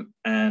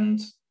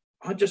 And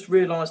I just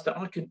realised that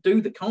I could do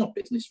the card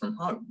business from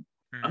home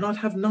and I'd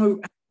have no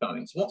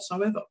outgoings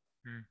whatsoever.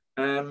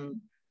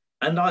 And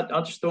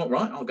I just thought,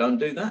 right, I'll go and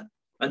do that.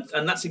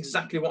 And that's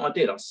exactly what I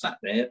did. I sat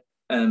there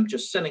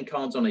just selling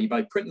cards on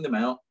eBay, printing them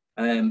out.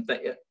 I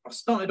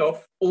started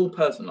off all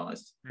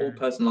personalised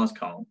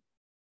cards.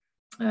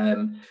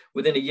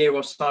 Within a year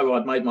or so,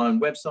 I'd made my own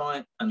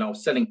website and I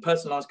was selling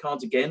personalised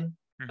cards again.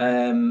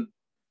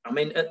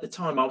 At the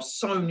time, I was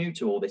so new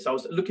to all this. I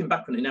was looking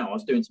back on it now. I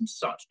was doing some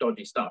such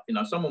dodgy stuff.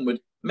 Someone would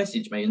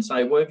message me and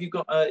say, "Well, have you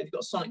got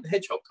Sonic the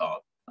Hedgehog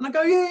card?" And I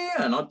go,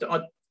 "Yeah." And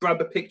I'd grab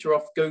a picture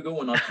off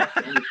Google and I'd put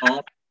it on the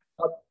card.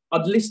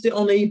 I'd list it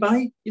on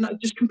eBay,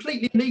 just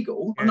completely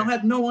illegal. And I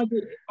had no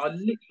idea. I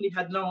literally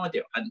had no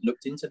idea. I hadn't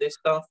looked into this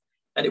stuff.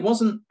 And it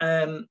wasn't,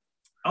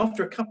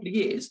 after a couple of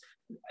years,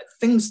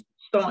 things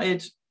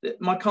started,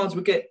 my cards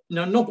would get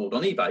nobbled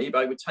on eBay.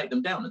 eBay would take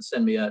them down and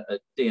send me a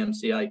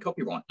DMCA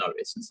copyright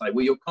notice and say,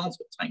 well, your cards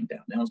got taken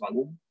down. And I was like,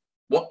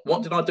 well,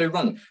 what did I do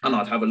wrong? And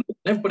I'd have a look.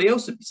 And everybody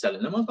else would be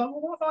selling them. I was like,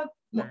 well, what have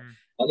I?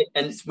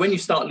 And it's when you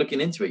start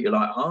looking into it, you're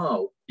like,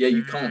 oh, yeah,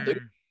 you can't do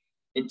it.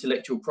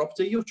 Intellectual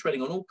property, you're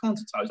treading on all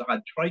kinds of toes. I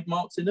had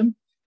trademarks in them,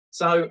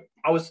 so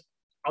I was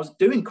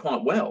doing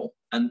quite well,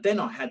 and then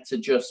I had to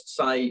just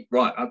say,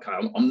 right, okay,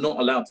 I'm not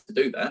allowed to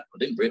do that. I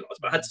didn't realise,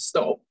 but I had to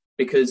stop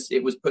because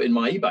it was putting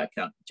my eBay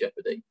account in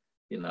jeopardy.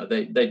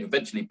 they'd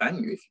eventually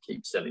ban you if you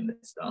keep selling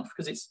this stuff,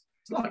 because it's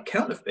like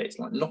counterfeit, it's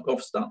like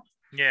knockoff stuff.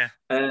 Yeah.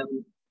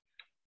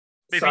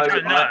 But So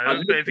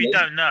if you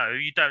don't know,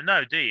 you don't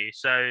know, do you?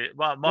 So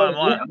yeah,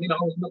 I mean,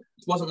 it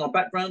wasn't my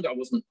background. I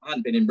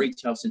hadn't been in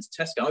retail since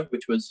Tesco,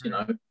 which was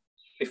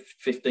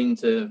 15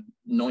 to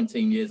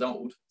 19 years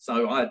old.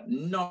 So I had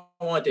no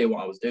idea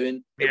what I was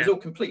doing. It was all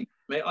complete.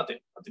 I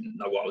didn't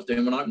know what I was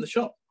doing when I opened the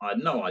shop. I had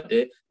no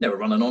idea. Never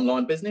run an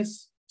online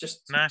business.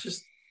 Just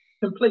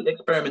complete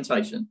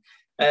experimentation.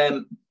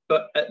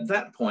 But at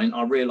that point,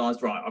 I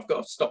realised, right, I've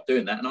got to stop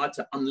doing that, and I had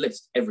to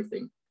unlist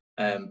everything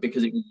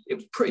because it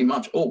was pretty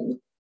much all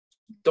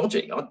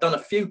dodgy. I'd done a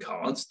few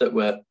cards that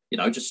were,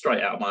 just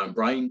straight out of my own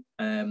brain.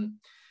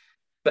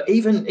 But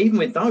even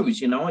with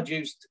those, I'd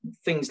used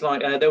things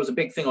like there was a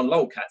big thing on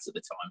lolcats at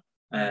the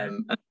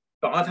time.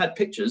 But I've had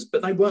pictures,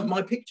 but they weren't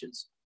my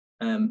pictures.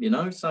 So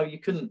you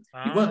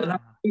weren't allowed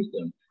to use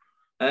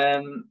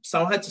them.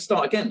 So I had to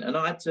start again, and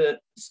I had to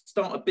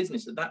start a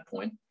business at that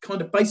point,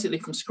 kind of basically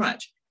from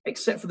scratch,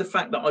 except for the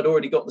fact that I'd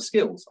already got the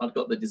skills. I'd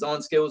got the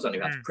design skills. I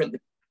knew how to print.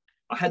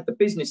 I had the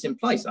business in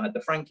place. I had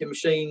the franking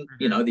machine,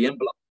 the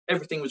envelope,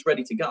 everything was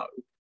ready to go.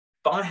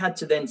 But I had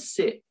to then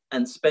sit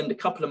and spend a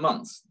couple of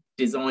months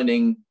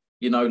designing,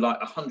 like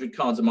 100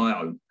 cards of my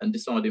own and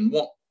deciding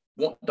what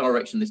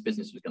direction this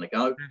business was going to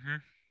go.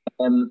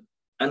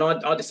 And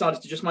I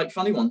decided to just make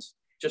funny ones,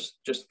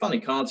 just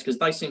funny cards, because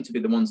they seemed to be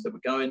the ones that were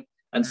going.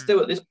 And still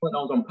at this point, I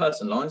was on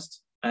personalised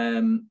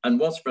and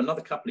was for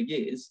another couple of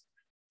years.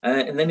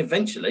 And then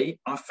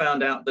eventually I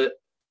found out that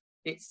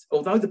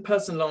although the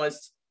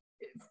personalised,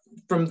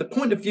 from the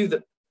point of view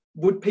that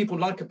would people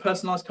like a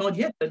personalised card?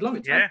 Yeah, they'd love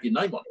it to have your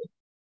name on it.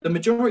 The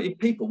majority of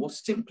people will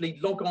simply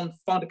log on,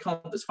 find a card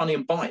that's funny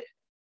and buy it.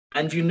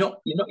 And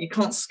you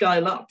can't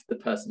scale up the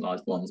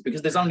personalised ones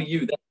because there's only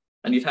you there,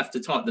 and you'd have to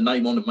type the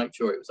name on and make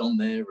sure it was on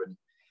there.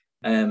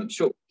 And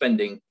short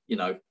spending,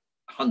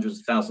 hundreds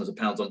of thousands of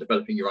pounds on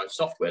developing your own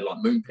software like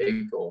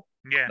Moonpig or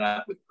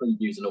that with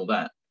previews and all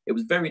that. It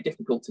was very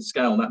difficult to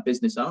scale that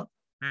business up.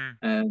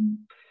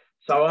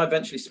 So I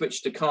eventually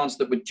switched to cards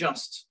that were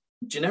just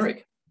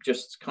generic,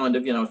 just kind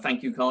of, a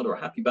thank you card or a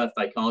happy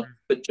birthday card,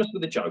 but just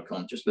with a joke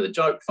on,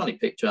 funny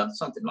picture,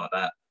 something like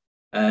that.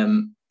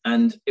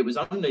 And it was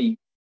only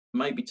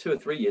maybe 2 or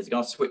 3 years ago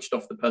I switched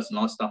off the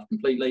personalised stuff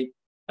completely,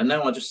 and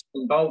now I just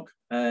in bulk.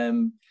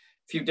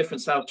 Few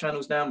different sales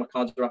channels now. My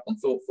cards are up on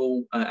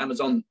Thoughtful.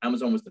 Amazon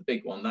was the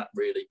big one that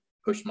really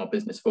pushed my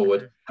business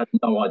forward. Had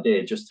no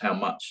idea just how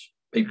much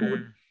people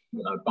would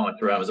buy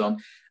through Amazon,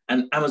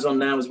 and Amazon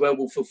now as well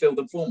will fulfill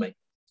them for me.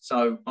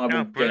 So I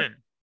will get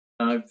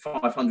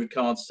 500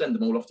 cards, send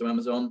them all off to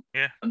Amazon,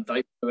 and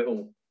they do it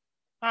all.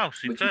 Oh,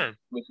 superb!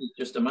 Which is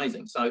just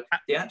amazing. So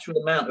the actual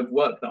amount of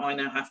work that I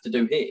now have to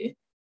do here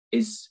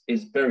is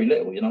very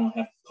little. I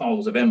have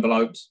piles of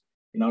envelopes.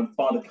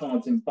 Buy the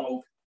cards in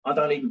bulk. I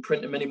don't even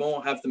print them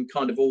anymore. I have them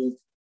kind of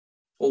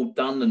all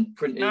done and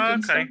printed.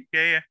 And stuff.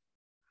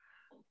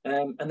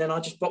 And then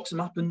I just box them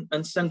up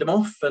and send them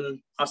off.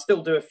 And I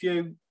still do a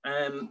few.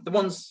 The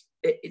ones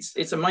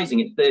it's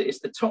amazing. It's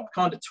the top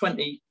kind of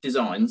 20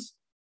 designs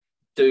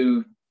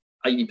do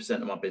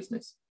 80% of my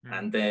business,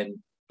 and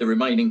then the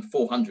remaining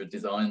 400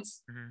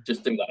 designs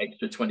just do that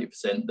extra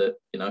 20% that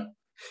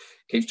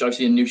keeps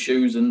Josie in new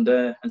shoes and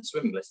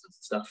swimming lessons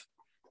and stuff.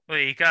 Well,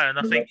 there you go. And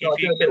I think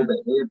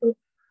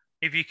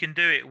if you can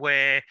do it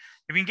where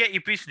if you can get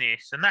your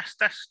business, and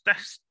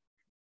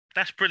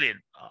that's brilliant.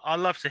 I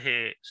love to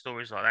hear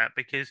stories like that,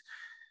 because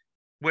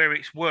where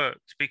it's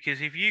worked, because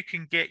if you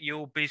can get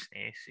your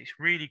business, it's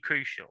really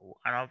crucial.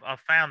 And I've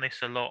found this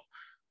a lot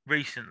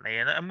recently,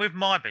 and with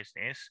my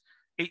business,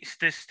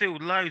 there's still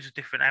loads of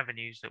different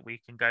avenues that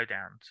we can go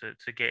down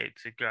to get it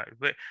to go.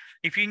 But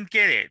if you can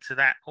get it to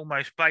that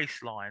almost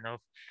baseline of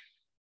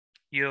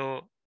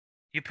you're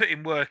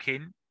putting work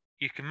in,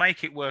 you can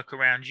make it work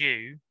around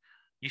you,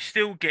 you're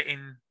still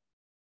getting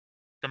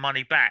the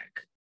money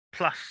back,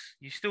 plus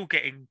you're still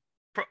getting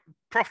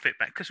profit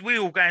back, because we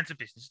all go into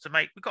business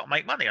we've got to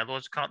make money,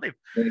 otherwise we can't live.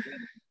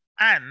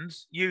 And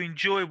you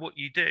enjoy what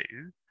you do,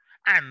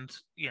 and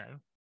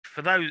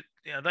for those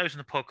those in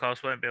the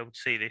podcast won't be able to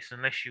see this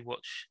unless you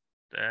watch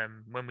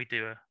when we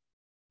do a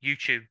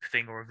YouTube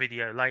thing or a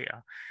video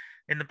later.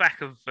 In the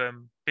back of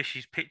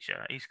Bish's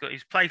picture, he's got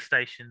his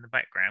PlayStation in the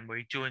background where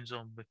he joins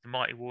on with the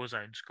mighty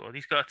Warzone squad.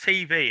 He's got a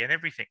TV and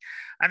everything,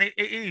 and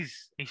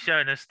he's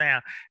showing us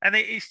now. And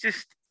it's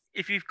just,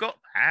 if you've got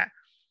that,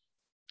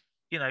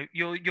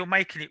 you're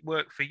making it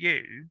work for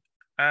you,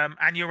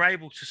 and you're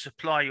able to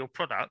supply your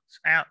products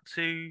out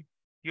to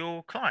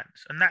your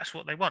clients, and that's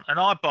what they want. And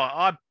I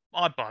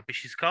buy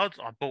Bish's cards.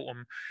 I bought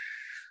them.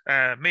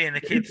 Me and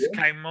the kids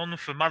came on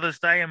for Mother's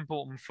Day and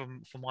bought them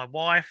for my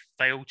wife.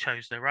 They all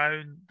chose their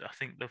own. I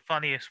think the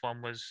funniest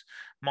one was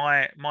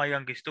my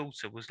youngest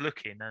daughter was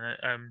looking,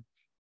 and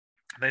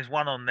there's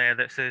one on there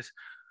that says,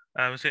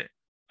 was it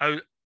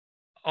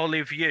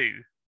Olive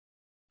You?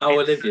 Oh,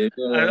 Olive You.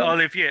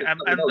 Olive You.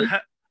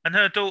 And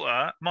her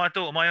daughter,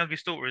 my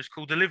youngest daughter, is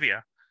called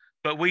Olivia,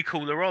 but we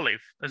call her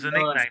Olive as a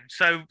nickname.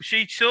 So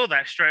she saw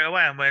that straight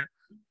away and went,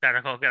 "Dad,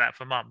 I can't get that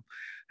for Mum."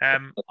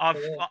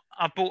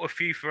 I bought a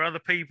few for other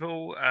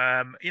people,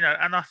 and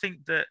I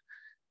think that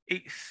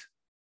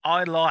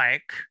I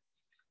like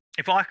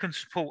if I can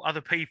support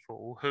other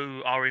people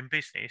who are in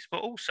business,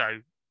 but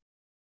also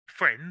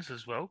friends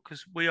as well,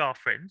 because we are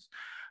friends.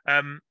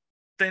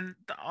 Then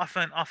I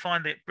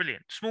find it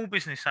brilliant. Small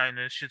business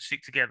owners should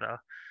stick together.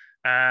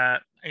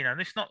 And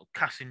it's not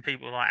cussing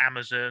people like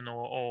Amazon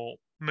or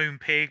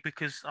Moonpig,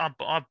 because I've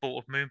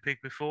bought a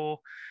Moonpig before,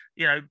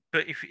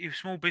 But if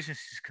small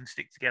businesses can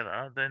stick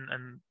together, then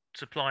and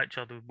supply each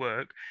other with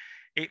work,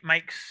 it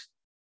makes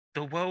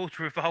the world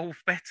revolve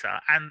better.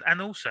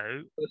 And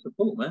also,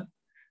 support, man.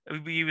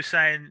 You were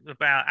saying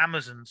about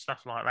Amazon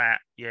stuff like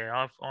that.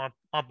 Yeah,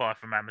 I buy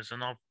from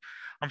Amazon.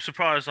 I'm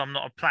surprised I'm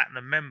not a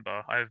platinum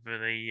member over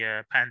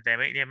the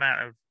pandemic. The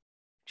amount of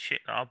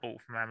shit that I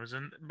bought from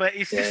Amazon, but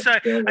it's just so.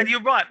 And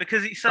you're right,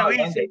 because it's so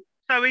easy.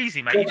 So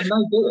easy, mate. Yeah, and they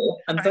do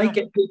it, and they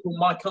get people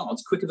my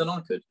cards quicker than I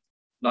could.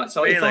 Like,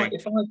 so really?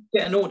 if I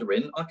get an order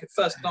in, I could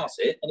first class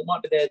it, and it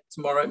might be there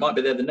tomorrow. It might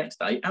be there the next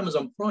day.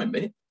 Amazon Prime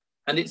it,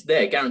 and it's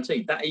there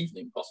guaranteed that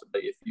evening,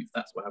 possibly, if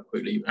that's how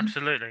quickly you want.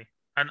 Absolutely.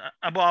 And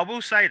well, I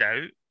will say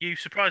though, you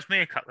surprised me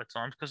a couple of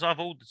times, because I've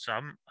ordered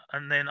some,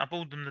 and then I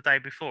bought them the day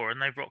before,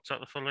 and they've rocked up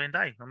the following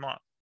day. I'm like,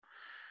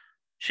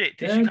 shit!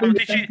 Did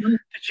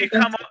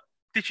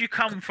you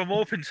come from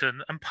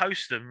Orpington and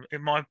post them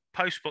in my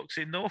post box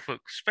in Norfolk,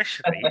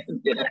 especially?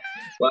 Yeah.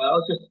 Well, I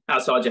was just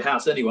outside your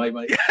house anyway,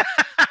 mate.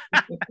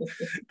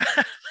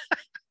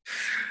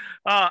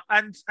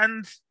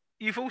 And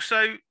you've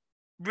also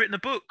written a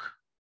book.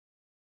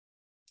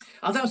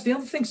 Oh, that was the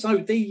other thing. So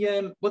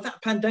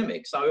that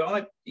pandemic.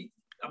 So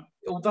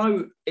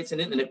although it's an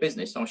internet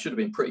business, I should have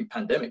been pretty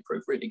pandemic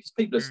proof, really, because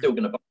people are still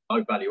going to buy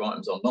low value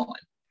items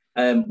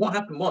online. What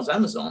happened was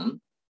Amazon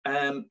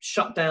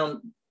shut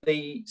down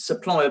the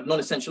supply of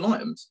non-essential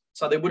items,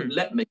 so they wouldn't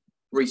let me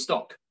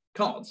restock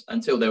cards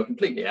until they were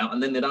completely out,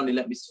 and then they'd only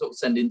let me sort of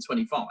send in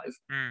 25.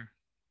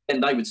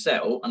 Then they would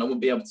sell, and I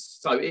wouldn't be able to.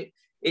 So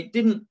it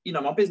didn't,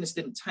 my business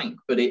didn't tank,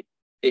 but it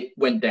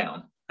went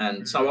down,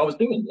 and so I was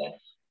doing that.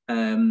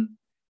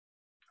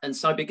 And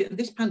so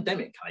this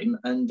pandemic came,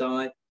 and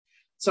I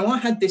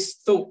had this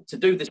thought to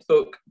do this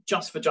book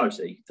just for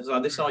Josie. So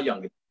this is our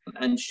youngest,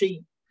 and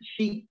she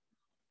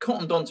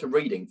cottoned on to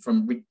reading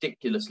from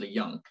ridiculously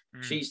young.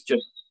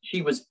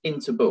 She was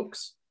into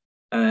books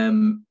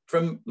from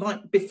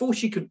like before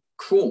she could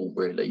crawl.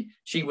 Really,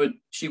 she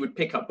would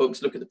pick up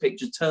books, look at the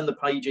pictures, turn the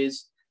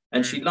pages,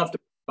 and she loved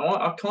it.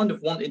 I kind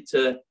of wanted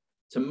to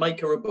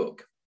make her a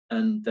book,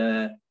 and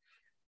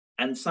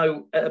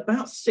so at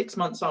about 6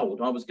 months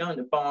old, I was going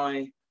to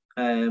buy,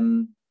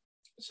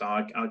 so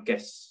I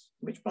guess,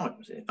 which bike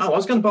was it? Oh, I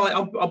was going to buy,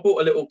 I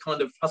bought a little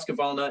kind of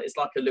Husqvarna. It's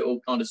like a little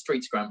kind of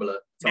street scrambler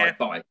type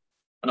bike.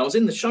 And I was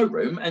in the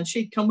showroom, and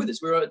she'd come with us.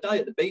 We were a day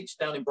at the beach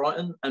down in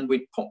Brighton, and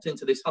we'd popped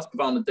into this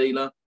Husqvarna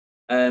dealer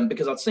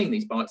because I'd seen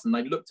these bikes and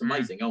they looked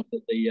amazing. I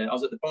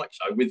was at the bike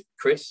show with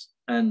Chris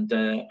and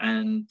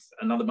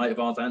another mate of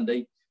ours,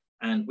 Andy,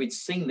 and we'd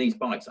seen these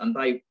bikes, and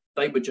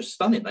they were just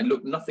stunning. They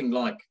looked nothing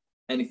like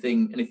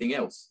anything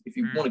else. If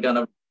you want to go and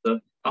have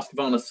the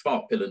Husqvarna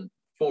Sparkpillen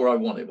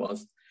 401, it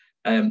was.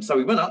 So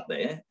we went up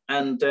there,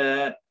 and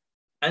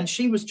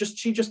she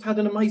just had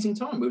an amazing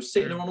time. We were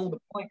sitting her on all the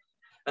bikes,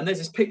 and there's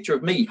this picture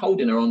of me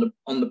holding her on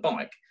the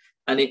bike,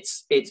 and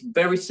it's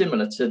very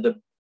similar to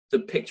the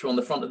picture on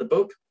the front of the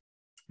book.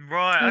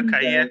 Right.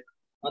 Okay. Yeah.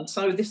 And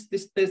so this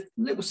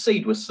little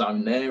seed was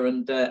sown there,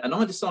 and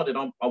I decided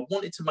I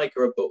wanted to make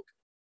her a book.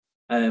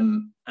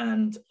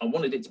 And I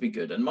wanted it to be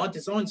good, and my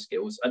design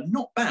skills are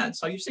not bad.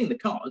 So you've seen the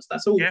cards.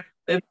 That's all. Yeah.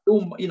 They're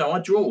all, I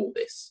draw all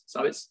this,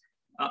 so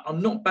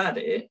I'm not bad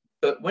at it.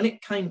 But when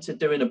it came to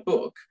doing a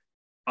book,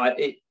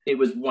 it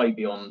was way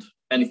beyond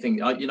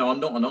anything. I'm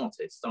not an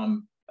artist.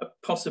 I'm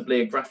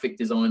possibly a graphic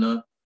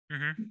designer,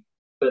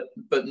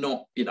 but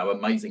not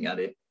amazing at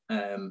it.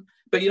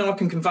 But I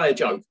can convey a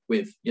joke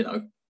with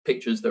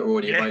pictures that are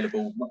already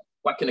available,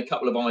 whacking a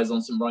couple of eyes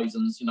on some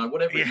raisins,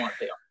 whatever it might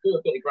be. I do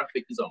a bit of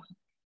graphic design.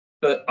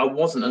 But I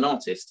wasn't an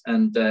artist,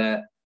 and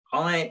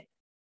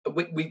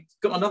we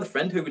got another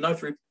friend who we know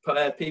through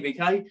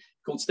PBK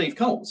called Steve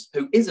Coles,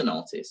 who is an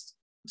artist.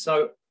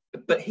 So,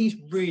 but he's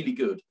really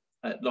good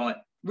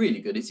really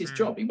good. It's his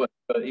job. He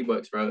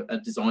works for a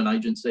design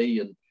agency,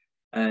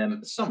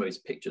 and some of his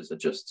pictures are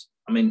just.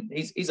 I mean,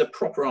 he's a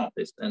proper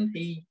artist, and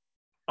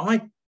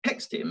I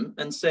texted him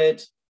and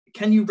said,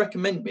 "Can you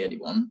recommend me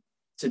anyone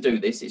to do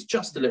this? It's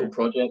just a little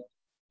project,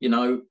 I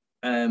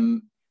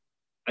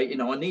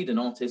need an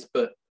artist,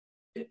 but."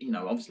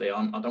 Obviously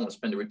I don't want to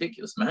spend a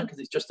ridiculous amount because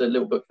it's just a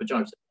little book for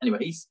Joseph.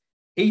 Anyway,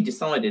 he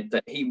decided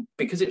that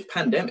because it's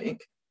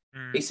pandemic,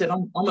 he said,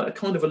 I'm at a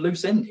kind of a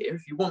loose end here.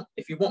 If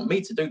you want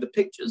me to do the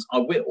pictures, I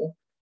will,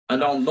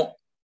 and I'll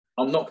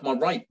knock my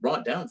rate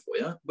right down for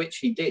you, which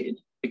he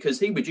did, because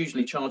he would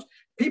usually charge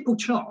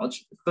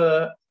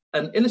for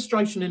an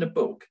illustration in a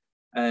book.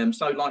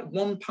 So like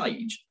one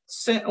page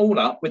set all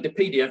up with the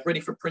PDF ready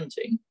for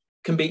printing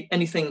can be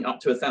anything up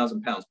to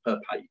 £1,000 per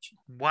page.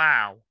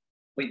 Wow.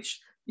 Which,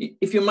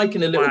 if you're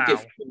making a little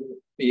gift for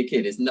your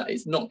kid, it's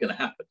not going to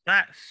happen.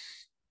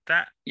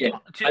 That Yeah.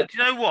 do you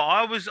know what?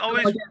 I was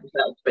I get it's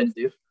that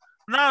expensive.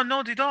 no,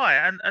 nor did I,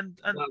 and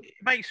No. it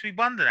makes me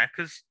wonder now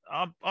because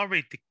I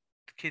read the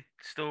kid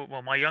story.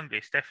 Well, my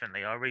youngest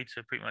definitely. I read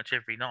to pretty much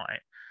every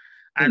night,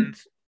 and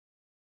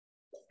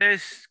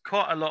there's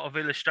quite a lot of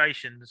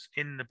illustrations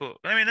in the book.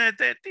 I mean,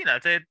 they're you know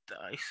they're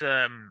it's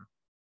I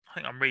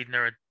think I'm reading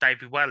a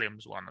David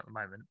Williams one at the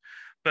moment,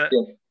 but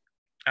Yeah.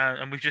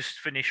 and we've just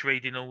finished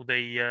reading all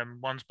the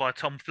ones by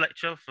Tom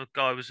Fletcher for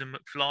Guy Was in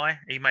McFly.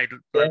 He made a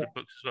Yeah. load of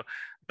books as well.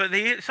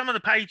 But some of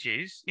the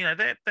pages, you know,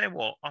 they're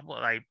what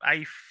are they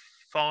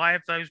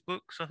A5 those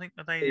books? I think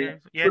are they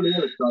yeah. Fully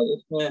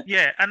illustrated. Yeah.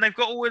 Yeah, and they've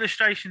got all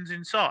illustrations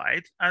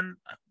inside, and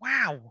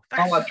wow,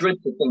 Oh, I that's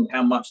dread to think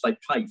how much they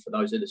pay for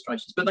those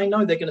illustrations, but they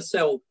know they're going to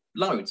sell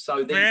loads. So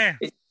yeah,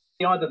 it's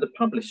either the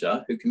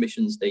publisher who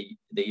commissions the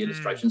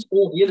illustrations,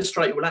 or the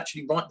illustrator will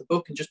actually write the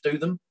book and just do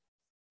them.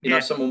 You know,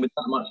 yeah, someone with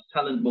that much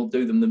talent will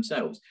do them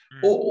themselves.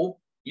 Or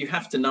you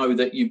have to know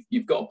that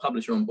you've got a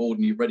publisher on board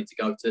and you're ready to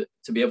go to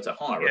be able to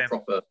hire yeah,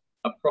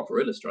 a proper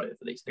illustrator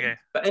for these things. yeah.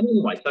 But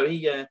anyway, so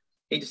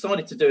he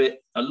decided to do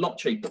it a lot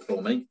cheaper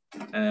for me.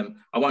 I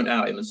won't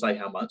out him and say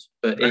how much,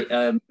 but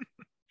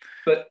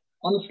but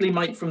honestly,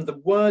 mate, from the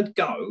word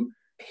go,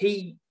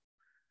 I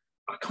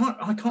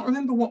can't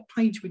remember what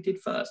page we did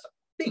first. I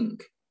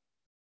think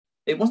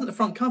it wasn't the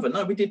front cover.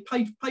 No, we did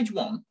page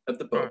one of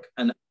the book,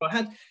 and I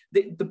had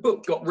the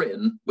book got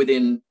written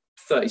within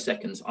 30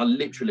 seconds. I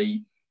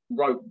literally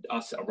wrote. I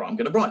said, "Right, I'm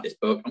going to write this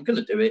book. I'm going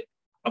to do it.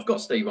 I've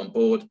got Steve on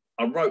board.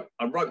 I wrote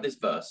this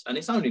verse, and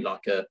it's only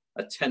like a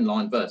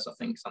 10-line verse, I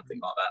think, something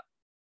like that.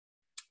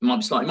 It might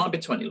be slightly, it might be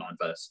a 20-line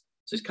verse.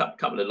 So it's a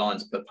couple of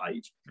lines per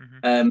page,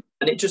 and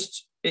it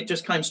just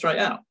came straight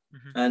out.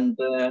 And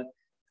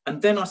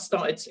then I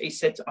started. I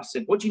said,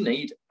 "What do you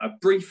need? A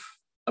brief."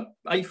 A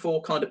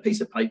A4 kind of piece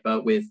of paper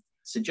with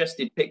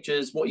suggested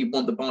pictures, what you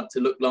want the bike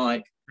to look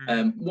like,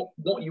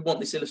 what you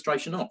want this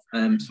illustration of.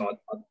 So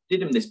I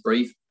did him this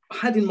brief. I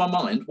had in my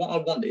mind what I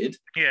wanted.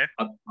 Yeah.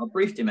 I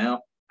briefed him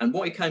out, and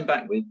what he came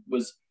back with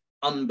was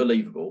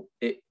unbelievable.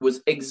 It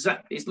was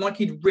exact. It's like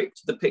he'd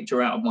ripped the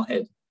picture out of my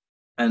head,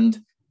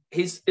 and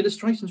his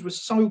illustrations were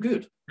so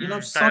good. You know,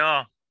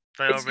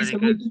 They are really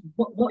good.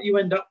 What you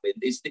end up with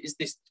is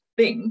this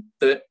thing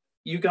that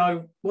you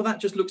go, well, that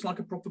just looks like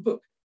a proper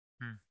book.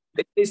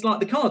 It's like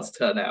the cards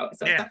turn out.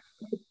 It's like,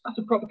 that's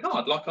a proper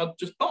card, like I'd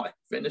just buy it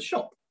in a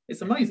shop.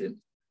 It's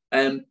amazing.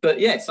 But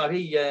yeah, so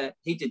he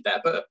did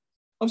that. But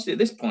obviously at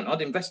this point,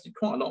 I'd invested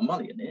quite a lot of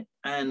money in it.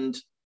 And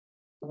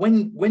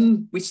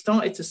when we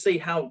started to see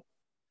how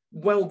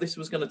well this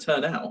was going to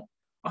turn out,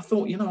 I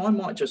thought, you know, I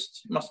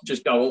must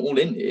just go all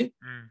in here,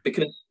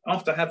 because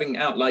after having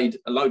outlaid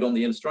a load on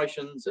the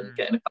illustrations and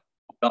getting a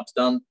couple of ups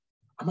done,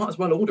 I might as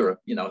well order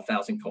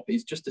 1,000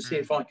 copies just to see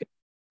if I could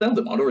sell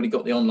them. I'd already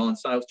got the online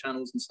sales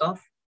channels and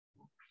stuff.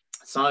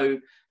 So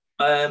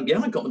I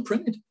got them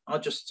printed. I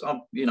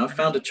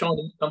found a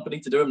Chinese company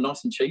to do them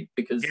nice and cheap,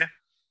 because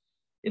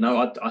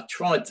I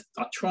tried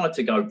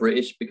to go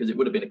British because it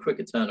would have been a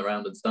quicker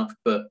turnaround and stuff,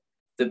 but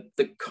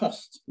the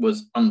cost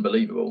was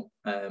unbelievable.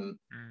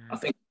 I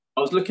think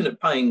I was looking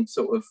at paying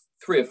sort of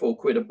 £3 or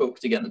 £4 a book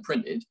to get them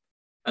printed,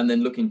 and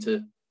then looking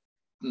to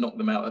knock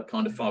them out at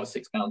kind of £5 or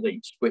 £6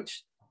 each,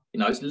 which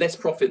is less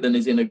profit than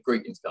is in a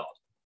greetings card,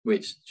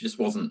 which just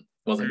wasn't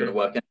going to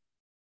work out.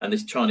 And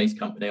this Chinese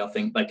company, I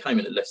think they came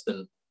in at less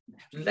than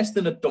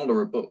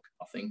 $1 a book,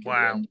 I think.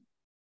 Wow.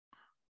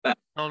 That,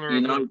 I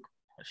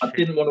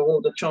didn't want to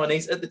order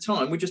Chinese at the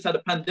time. We just had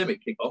a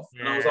pandemic kick off,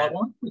 and I was like,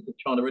 why is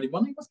China any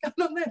money? What's going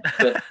on there?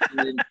 But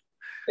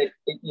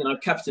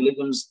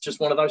capitalism's just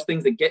one of those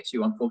things that gets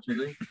you,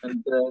 unfortunately.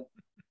 And so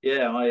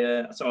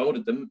I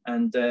ordered them,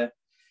 and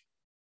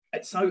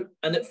at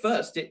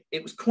first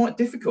it was quite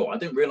difficult. I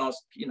didn't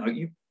realise,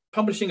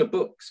 publishing a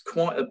book's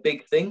quite a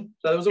big thing.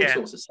 So there was all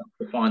sorts of stuff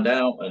to find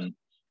out, and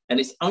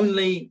it's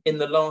only in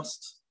the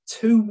last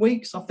 2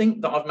 weeks, I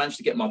think, that I've managed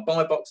to get my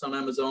buy box on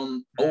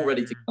Amazon all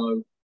ready to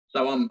go.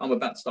 So I'm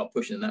about to start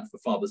pushing that for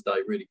Father's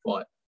Day really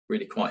quite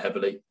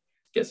heavily.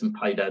 Get some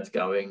paid ads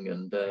going,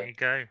 and there you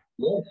go.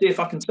 Yeah, see if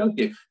I can sell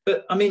you.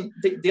 But I mean,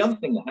 the other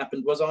thing that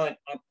happened was I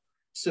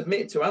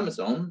submitted to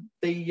Amazon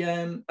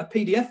a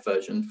PDF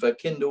version for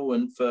Kindle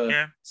and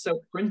for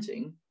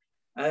self-printing.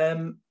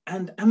 And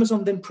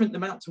Amazon then print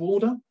them out to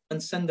order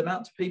and send them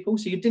out to people.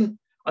 So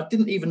I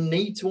didn't even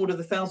need to order the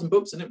 1,000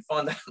 books. I didn't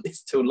find out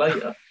this till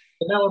later.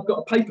 So now I've got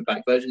a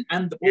paperback version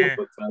and the board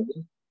book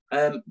version.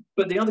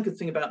 But the other good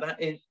thing about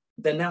that is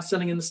they're now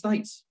selling in the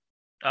States.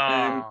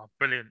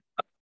 Brilliant.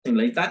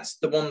 That's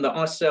the one that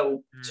I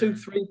sell 2,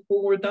 3,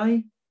 4 a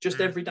day, just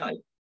every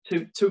day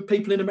to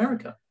people in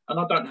America. And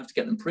I don't have to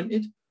get them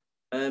printed.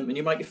 And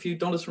you make a few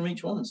dollars from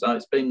each one. So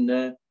it's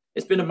been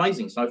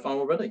amazing so far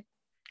already.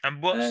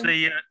 And what's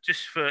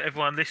just for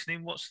everyone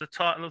listening, what's the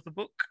title of the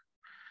book?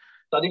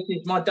 So this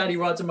is My Daddy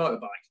Rides a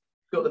Motorbike.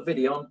 Got the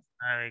video on.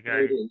 There you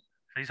go.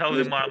 He's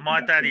holding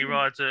my daddy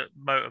rides a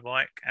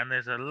motorbike, and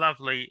there's a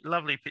lovely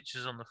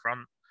pictures on the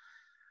front.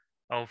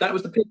 That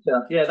was the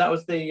picture. Yeah, that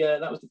was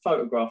the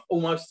photograph.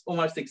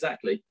 Almost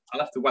exactly. I'll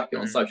have to whack it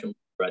on social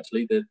media,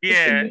 actually.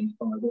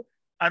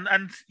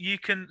 And you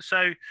can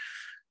so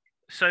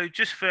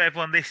just for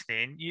everyone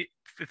listening,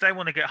 if they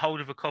want to get hold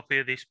of a copy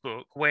of this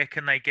book, where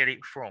can they get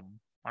it from?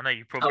 I know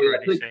you probably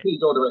already said.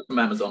 Please order it from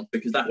Amazon,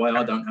 because that way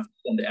I don't have to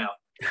send it out.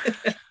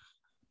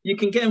 You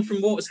can get them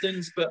from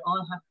Waterstones, but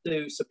I have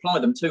to supply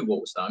them to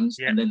Waterstones,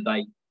 and then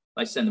they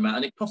send them out,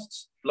 and it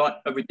costs like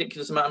a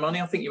ridiculous amount of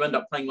money. I think you end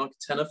up paying like a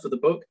tenner for the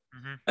book.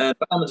 But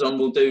Amazon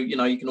will do. You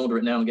know, you can order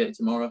it now and get it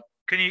tomorrow.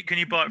 Can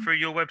you buy it through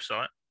your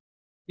website?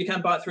 You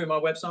can buy it through my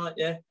website.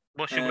 Yeah.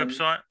 What's your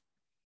website?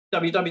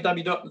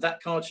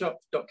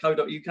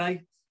 www.thatcardshop.co.uk.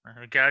 There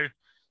we go.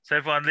 So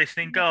everyone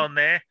listening, go on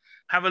there,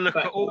 have a look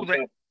at all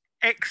the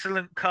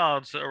excellent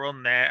cards that are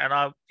on there.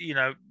 And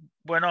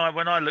when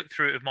I looked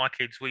through it with my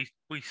kids, we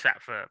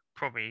sat for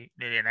probably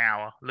nearly an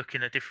hour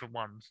looking at different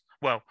ones.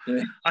 Well,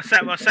 I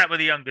sat with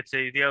the younger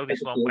two. The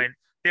eldest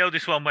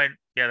one went,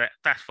 yeah,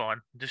 that's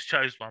fine. Just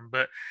chose one,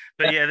 but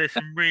yeah, there's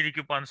some really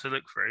good ones to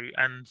look through,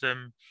 and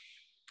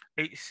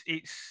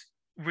it's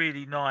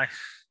really nice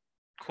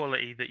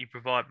quality that you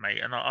provide, mate,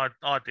 and I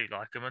do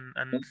like them,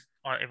 and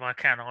if I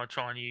can, I'll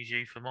try and use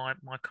you for my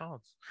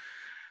cards.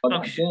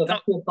 That's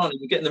fun.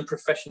 You're getting them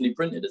professionally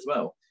printed as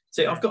well.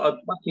 See, I've got a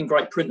fucking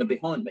great printer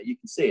behind me. You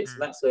can see it. So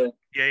that's a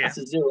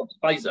Xerox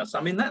phaser. So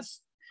I mean,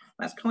 that's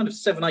kind of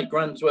 7-8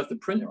 grams worth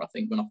of printer, I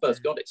think, when I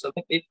first got it. So I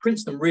think it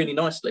prints them really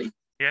nicely.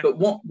 Yeah. But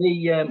what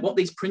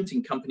these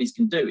printing companies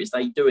can do is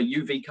they do a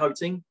UV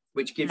coating,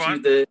 which gives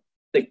you the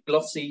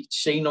glossy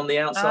sheen on the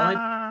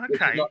outside.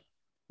 Okay.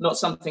 Not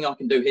something I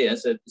can do here.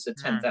 It's a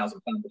 £10,000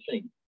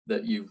 machine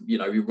that you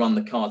run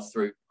the cards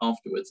through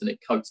afterwards, and it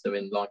coats them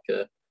in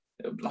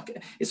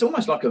it's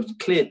almost like a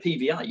clear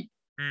PVA,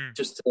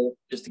 just to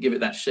give it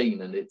that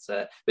sheen. And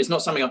but it's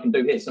not something I can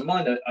do here. So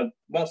mine are,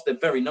 whilst they're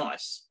very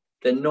nice,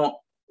 they're not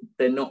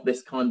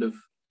this kind of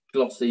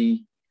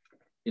glossy,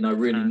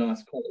 really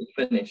nice quality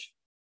finish.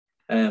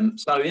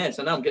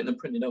 So now I'm getting them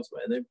printed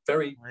elsewhere. They're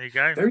very, there you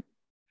go. Very,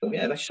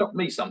 they shock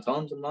me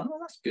sometimes. I'm like, oh,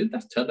 that's good.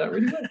 That's turned out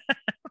really well.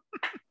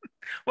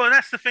 Well,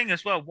 that's the thing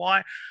as well.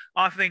 Why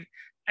I think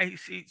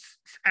it's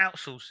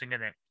outsourcing,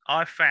 isn't it?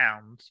 I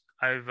found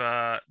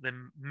over the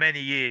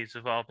many years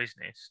of my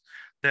business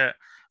that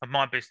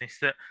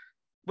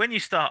when you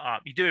start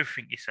up, you do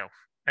everything yourself.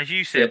 As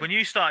you said, when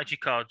you started your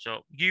card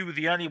shop, you were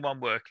the only one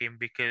working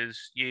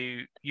because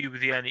you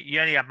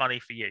only had money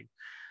for you,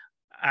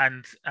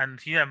 and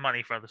you have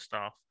money for other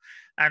staff,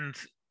 and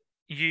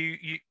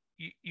you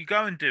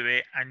go and do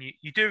it, and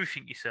you do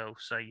everything yourself.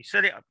 So you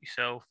set it up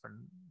yourself,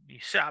 and you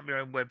set up your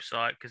own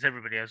website, because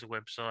everybody has a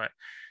website.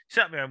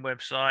 Set up your own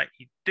website,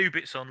 you do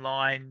bits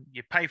online,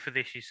 you pay for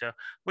this yourself.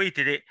 We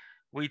did it.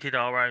 We did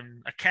our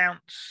own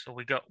accounts. So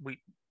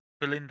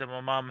Belinda, my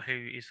mum,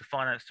 who is the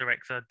finance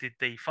director, did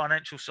the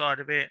financial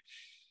side of it.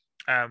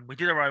 We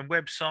did our own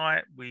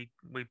website. We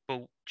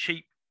bought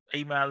cheap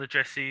email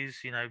addresses.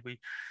 We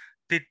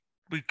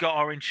got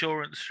our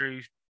insurance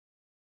through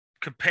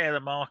Compare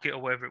the Market or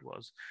whatever it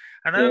was.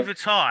 And over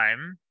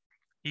time,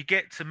 you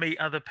get to meet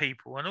other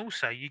people, and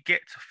also you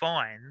get to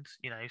find,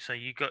 so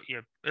you got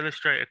your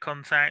illustrator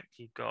contact,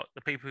 you've got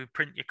the people who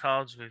print your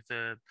cards with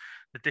the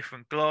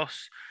different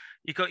gloss,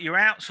 you got your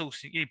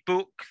outsourcing, you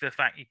book the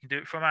fact you can do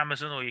it from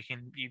Amazon, or you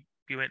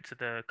went to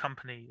the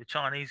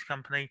Chinese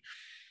company,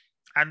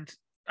 and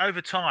over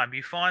time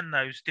you find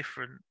those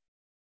different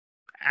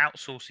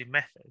outsourcing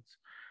methods,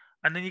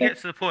 and then you get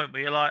to the point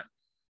where you're like,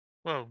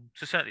 well,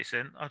 to a certain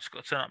extent, I've just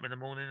got to turn up in the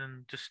morning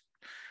and just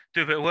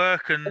do a bit of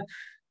work and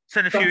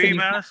send a few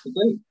emails.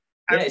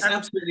 It's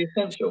absolutely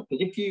essential,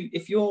 because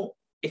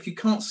if you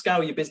can't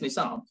scale your business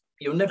up,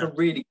 you'll never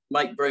really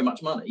make very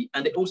much money,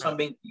 and it also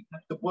means you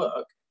have to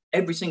work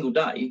every single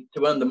day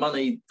to earn the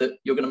money that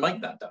you're going to make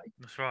that day.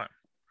 That's right.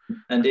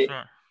 And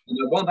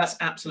while that's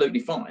absolutely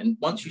fine,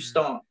 once you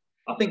start,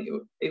 I think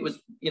it was,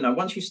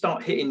 once you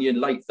start hitting your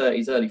late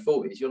 30s, early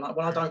 40s, you're like,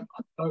 well, I don't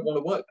want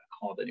to work that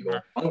hard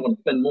anymore. I don't want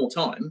to spend more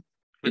time.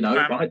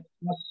 I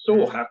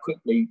saw how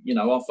quickly,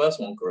 our first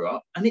one grew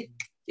up, and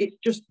it's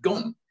just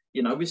gone.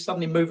 We're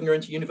suddenly moving her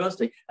into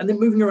university, and then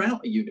moving her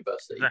out of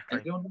university. Exactly.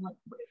 And you're like,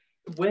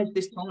 where's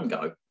this time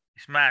go?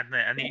 It's mad, isn't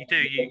it? And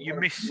you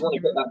miss. You want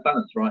to get that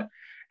balance right.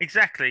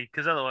 Exactly,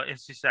 because otherwise,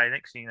 as you say,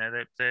 next thing you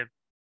know, they're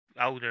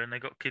older and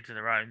they've got kids of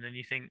their own, and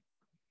you think,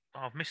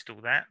 oh, I've missed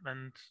all that,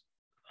 and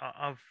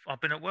I've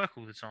been at work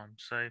all the time.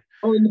 So.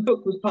 Oh, and the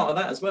book was part of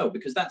that as well,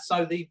 because that's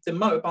so the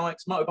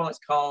motorbikes,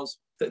 cars,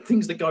 the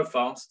things that go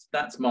fast.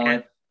 That's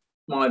my.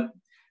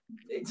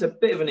 It's a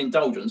bit of an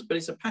indulgence, but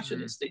it's a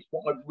passion. It's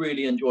what I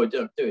really enjoy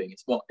doing.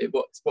 It's what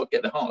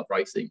get the heart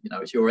racing.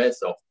 It's your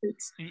airsoft.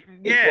 It's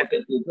what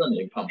gets the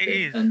adrenaline pumping. It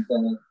is. And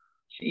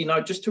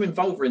just to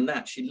involve her in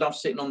that, she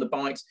loves sitting on the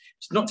bikes.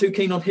 She's not too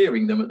keen on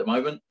hearing them at the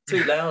moment.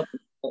 Too loud.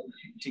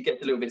 She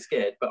gets a little bit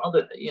scared. But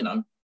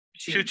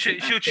she'll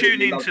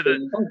tune into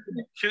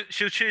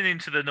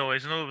the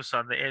noise, and all of a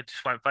sudden it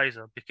just won't phase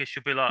her, because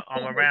she'll be like,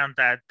 I'm around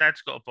Dad.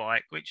 Dad's got a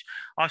bike, which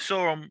I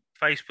saw on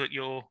Facebook,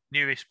 your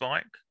newest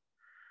bike.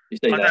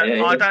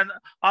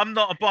 I'm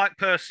not a bike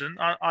person.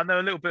 I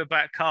know a little bit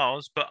about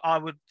cars, but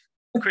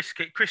Chris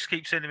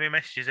keeps sending me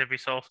messages every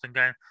so often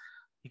going,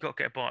 You got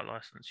to get a bike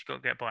license. You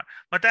got to get a bike.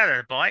 My dad had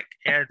a bike.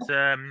 He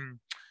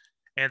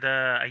had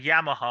a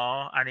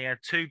Yamaha and he had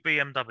two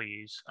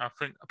BMWs. I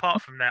think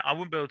apart from that, I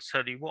wouldn't be able to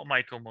tell you what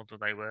make or model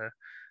they were,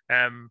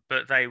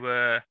 but they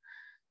were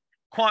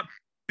quite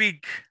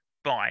big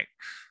bikes.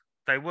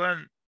 They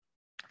weren't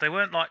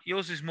like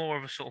yours is more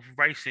of a sort of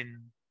racing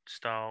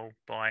style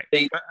bike.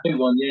 The new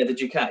one, yeah, the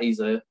Ducati's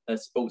a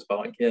sports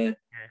bike. Yeah,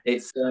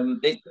 it's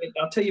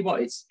I'll tell you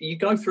what, you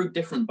go through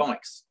different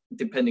bikes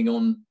depending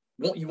on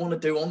what you want to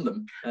do on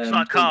them. It's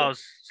like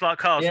cars. It's like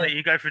cars. Yeah.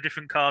 You go for a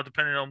different car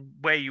depending on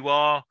where you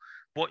are,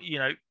 what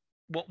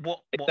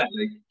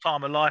Exactly.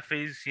 time of life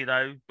is,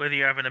 whether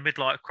you're having a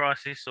midlife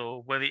crisis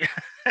or whether you,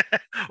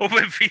 or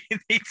whether you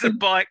need a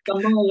bike. So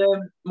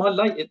the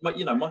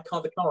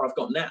car I've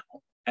got now.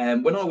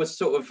 When I was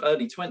sort of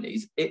early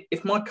 20s,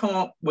 if my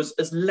car was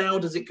as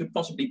loud as it could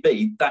possibly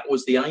be, that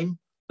was the aim.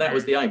 That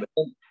was the aim.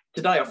 But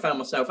today, I found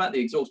myself at the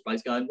exhaust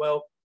place going,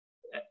 well,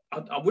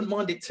 I wouldn't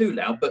mind it too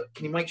loud, but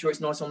can you make sure it's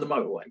nice on the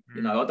motorway?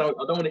 I don't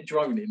want it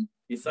droning.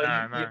 So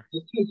your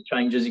taste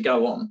change as you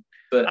go on.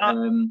 But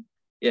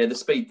the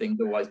speed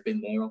thing's always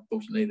been there.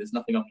 Unfortunately, there's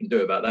nothing I can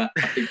do about that.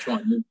 I keep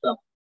trying new stuff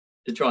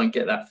to try and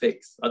get that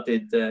fixed. I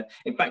did.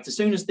 In fact, as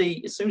soon as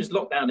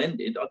lockdown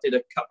ended, I did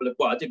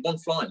I did one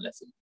flying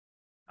lesson.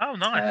 Oh,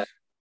 nice.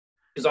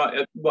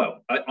 Because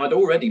I'd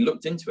already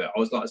looked into it. I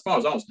was like, as far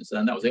as I was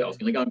concerned, that was it. I was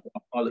going to go and get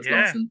my pilot's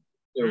license,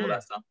 do all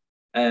that stuff.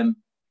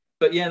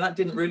 But yeah, that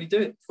didn't really do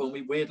it for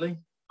me. Weirdly,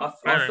 I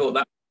thought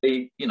that would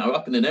be,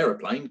 up in an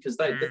aeroplane because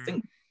the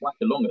thing whack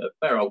along at a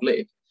fair old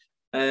lid.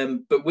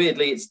 But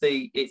weirdly,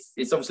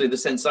 it's obviously the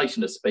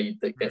sensation of speed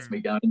that gets me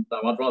going. So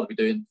I'd rather be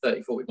doing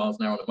 30, 40 miles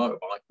an hour on a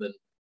motorbike than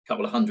a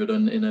couple of hundred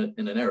in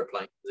an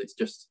aeroplane. It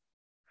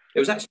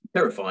was actually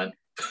terrifying.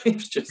 It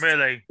was just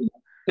really.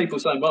 People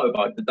say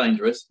motorbikes are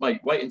dangerous. Mate,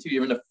 wait until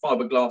you're in a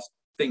fiberglass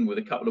thing with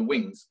a couple of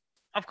wings.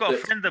 I've got a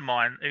friend of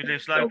mine who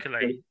lives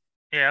locally.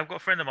 Yeah, I've got a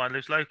friend of mine who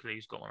lives locally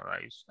who's got one of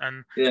those.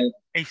 And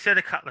he said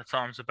a couple of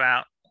times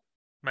about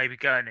maybe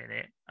going in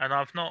it. And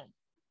I've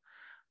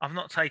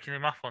not taken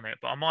him up on it,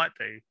 but I might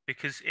do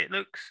because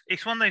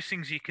it's one of those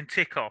things you can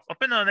tick off. I've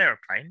been on an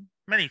airplane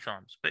many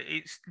times, but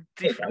it's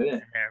different than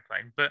an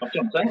airplane. But I've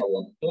jumped out of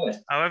one, yeah.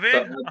 Oh, have you?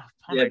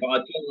 But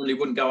I generally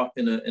wouldn't go up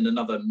in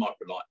another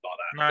microlight like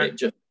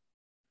that. No.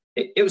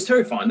 It was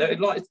terrifying.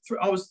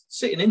 I was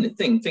sitting in the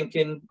thing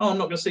thinking, I'm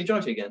not going to see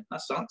Josie again.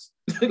 That sucks.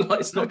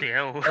 It's not. Bloody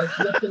hell.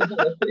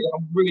 I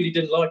really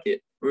didn't like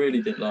it. Oh,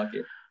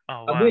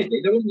 wow. And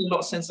weirdly, there wasn't a lot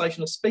of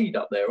sensation of speed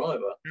up there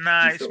either.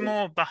 No, it's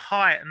more the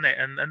height, isn't it?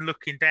 And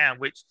looking down,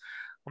 which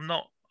I'm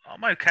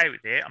okay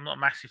with it. I'm not a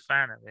massive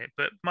fan of it.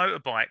 But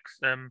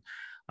motorbikes,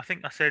 I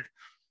think I said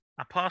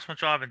I passed my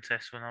driving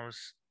test when I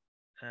was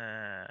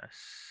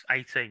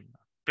 18.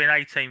 Been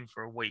 18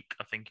 for a week,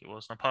 I think it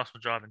was. And I passed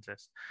my driving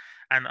test.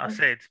 And I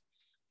said,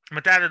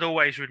 my dad had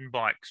always ridden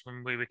bikes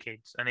when we were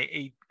kids. And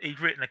he'd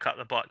written a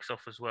couple of bikes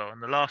off as well.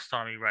 And the last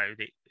time he rode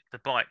it, the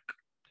bike,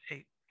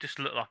 it just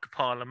looked like a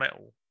pile of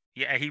metal.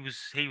 Yeah, he was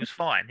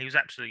fine. He was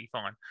absolutely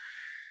fine.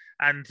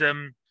 And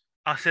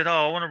I said,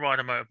 I want to ride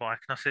a motorbike.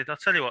 And I said, I'll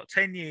tell you what,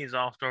 10 years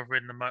after I've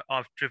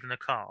driven a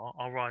car,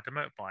 I'll ride a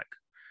motorbike.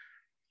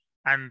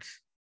 And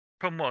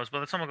problem was,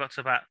 by the time I got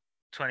to about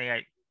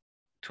 28,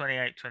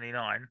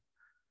 29,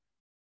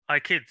 I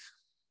had kids.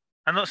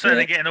 I'm not saying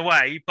they're getting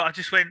away, but I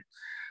just went,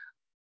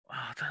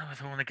 I don't know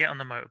whether I want to get on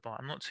the motorbike.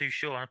 I'm not too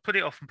sure. And I put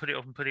it off and put it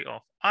off and put it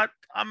off. I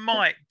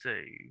might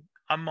do.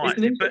 It's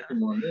an interesting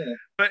one, yeah.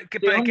 But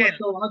I'm again, not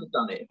sure I'd have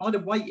done it if I'd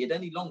have waited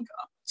any longer.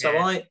 So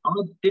I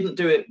didn't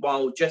do it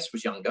while Jess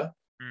was younger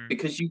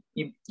because you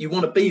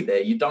want to be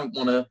there. You don't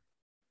want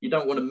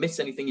to miss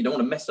anything. You don't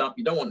want to mess up.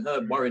 You don't want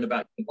her worrying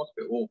about the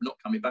hospital or not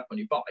coming back on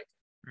your bike.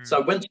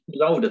 So when she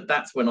was older,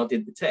 that's when I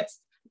did the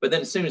test. But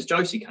then as soon as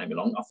Josie came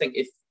along, I think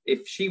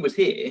if she was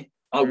here,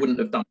 I wouldn't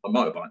have done my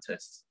motorbike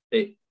test.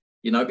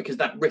 Because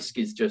that risk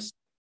is just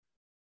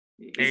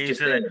just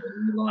there.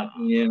 Like,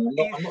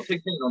 I'm not too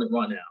keen on it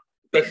right now.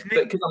 But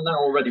because I'm now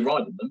already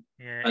riding them,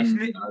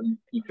 and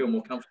you feel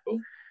more comfortable.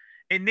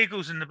 It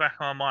niggles in the back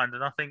of my mind,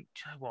 and I think,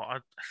 you know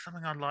what,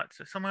 something I'd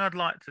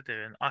like to do,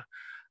 and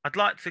I'd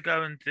like to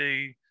go and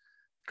do,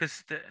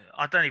 because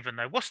I don't even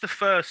know what's the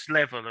first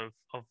level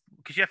of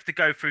because you have to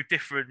go through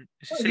different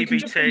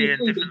CBT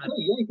and different.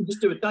 Yeah, you can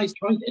just do a day's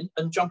training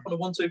and jump on a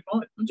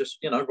 125 and just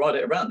ride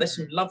it around. There's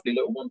some lovely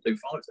little 125s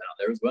out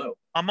there as well.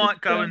 I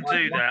might go and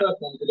do that. My first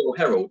one's a little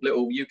Herald,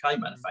 little UK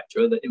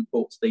manufacturer that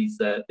imports these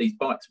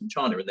bikes from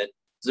China and then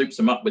zoops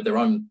them up with their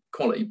own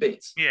quality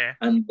bits. Yeah,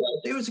 and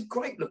it was a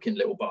great looking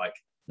little bike.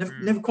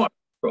 Never quite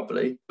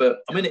properly, but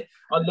I mean,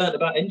 I learned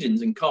about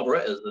engines and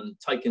carburetors and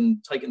taking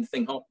the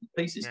thing half to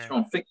pieces to try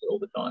and fix it all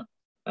the time.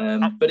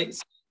 But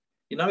it's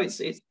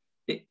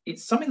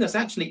it's something that's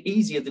actually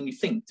easier than you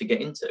think to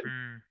get into.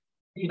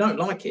 If you don't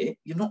like it,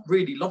 you're not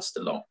really lost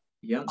a lot.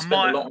 You haven't spent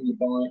a lot on your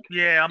bike.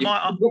 Yeah, you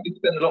probably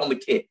spend a lot on the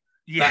kit.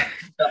 Yeah,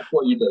 that's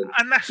what you do.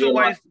 And that's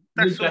always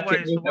the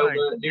way.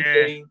 New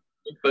jeans,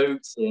 new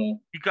boots. Yeah,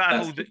 you've got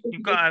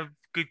to have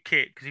good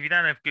kit, because if you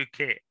don't have good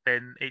kit,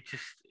 then it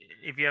just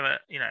if you ever,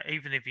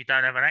 even if you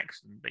don't have an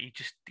accident, but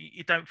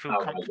you don't feel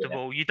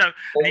comfortable. Yeah. You don't,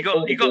 and you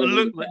got to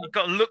look, you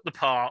got to look the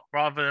part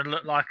rather than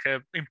look like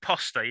a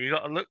imposter. You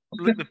got to look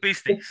the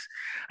business.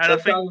 And so I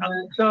think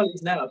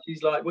Charlie's now,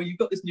 she's like, well, you've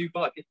got this new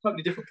bike. It's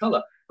totally different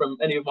colour from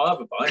any of my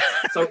other bikes.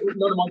 So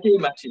none of my gear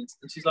matches.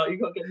 And she's like,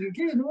 you've got to get new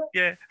gear. Right?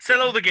 Yeah,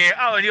 sell all the gear.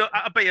 Oh, and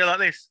I bet you're like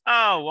this.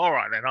 Oh, all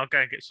right then. I'll go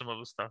and get some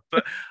other stuff.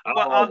 But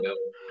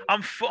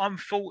I'm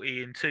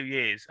 40 in 2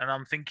 years, and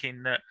I'm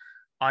thinking that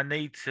I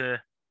need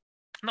to.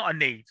 Not I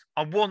need.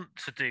 I want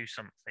to do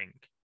something,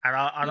 and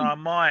I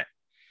might.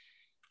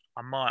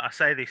 I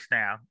say this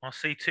now. I'll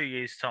see 2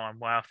 years time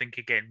where I think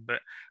again, but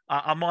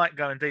I might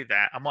go and do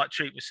that. I might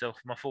treat myself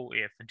for my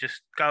 40th and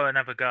just go and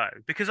have a go,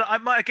 because I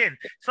might again.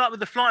 It's like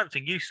with the flying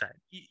thing you said.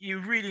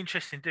 You're really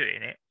interested in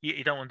doing it.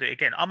 You don't want to do it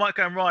again. I might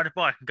go and ride a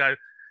bike and go,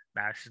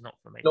 no, this is not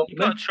for me. You've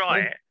got to try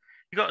it.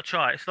 You got to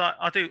try it. It's like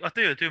I do my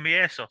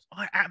airsoft.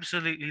 I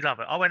absolutely love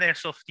it. I went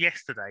airsoft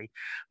yesterday.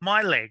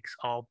 My legs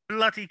are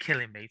bloody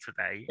killing me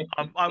today.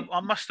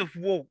 I must have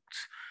walked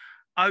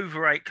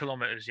over 8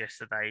 kilometers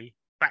yesterday,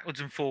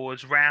 backwards and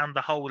forwards round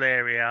the whole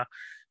area.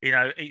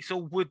 It's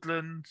all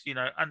woodland.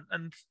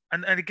 And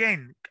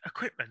again,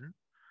 equipment.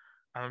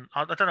 I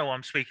don't know why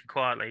I'm speaking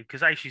quietly,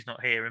 because A, she's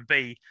not here, and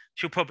B,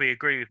 she'll probably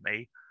agree with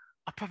me.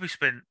 I probably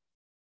spent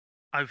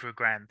over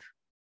 $1,000.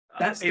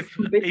 That's if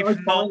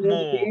not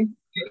more.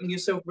 Getting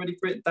yourself ready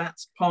for it.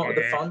 That's part of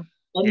the fun.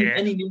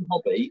 Any new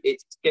hobby,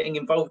 it's getting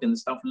involved in the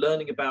stuff,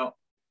 learning about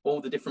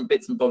all the different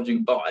bits and bobs you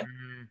can buy.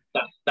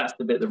 That's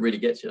the bit that really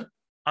gets you.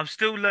 I'm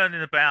still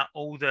learning about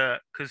all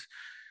because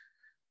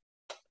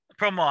the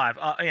problem I've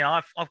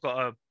got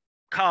a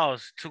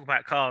cars. Talk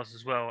about cars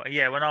as well.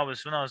 Yeah, when I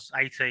was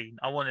 18,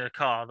 I wanted a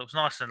car that was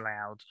nice and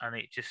loud, and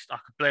I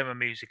could blare my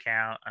music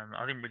out, and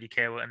I didn't really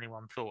care what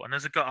anyone thought. And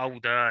as I got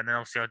older, and then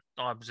obviously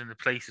I was in the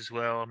police as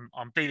well.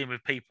 I'm dealing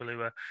with people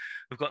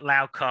who've got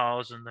loud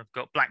cars and they've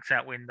got blacked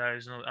out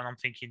windows, and I'm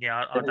thinking,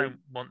 I don't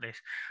want this.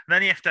 And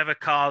then you have to have a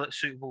car that's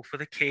suitable for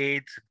the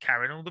kids, and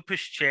carrying all the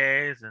push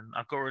chairs. And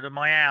I got rid of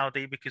my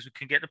Audi because we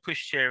can get the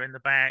push chair in the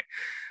back.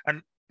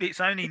 And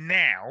it's only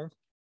now,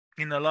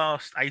 in the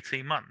last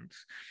 18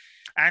 months.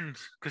 And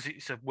because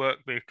it's a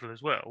work vehicle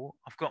as well,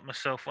 I've got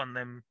myself one of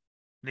them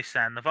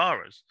Nissan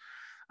Navaras,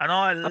 and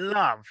I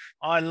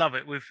love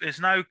it.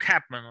 There's no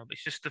cabman on it;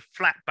 it's just a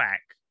flat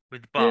back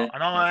with the bar,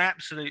 and I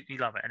absolutely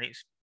love it. And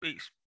it's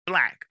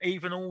black,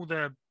 even all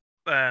the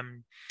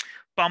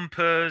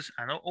bumpers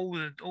and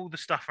all the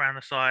stuff around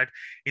the side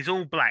is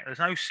all black. There's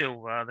no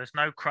silver, there's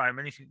no chrome,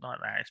 anything like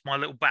that. It's my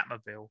little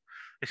Batmobile.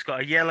 It's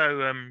got a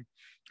yellow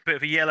bit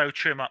of a yellow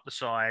trim up the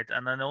side,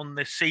 and then on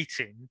the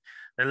seating,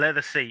 the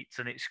leather seats,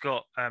 and it's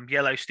got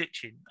yellow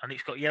stitching, and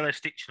it's got yellow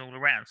stitching all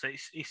around. So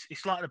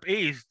it's like it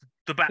is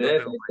the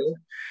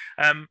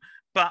Batmobile.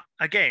 But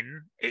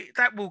again,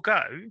 that will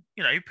go.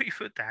 You put your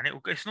foot down.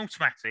 It's an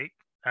automatic.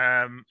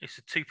 It's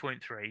a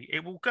 2.3.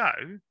 It will go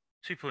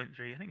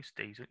 2.3. I think it's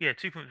diesel. Yeah,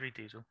 2.3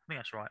 diesel. I think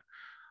that's right.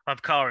 I'm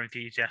a car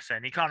enthusiast,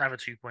 saying you can't have a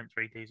 2.3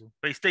 diesel,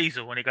 but it's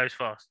diesel when it goes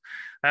fast.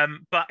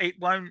 But it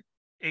won't.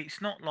 It's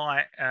not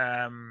like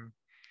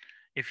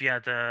if you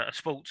had a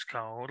sports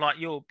car, or like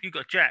you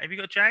got Jag. Have you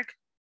got Jag?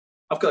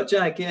 I've got a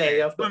Jag.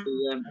 Yeah. I've got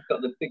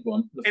the big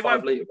one, the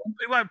 5-litre one.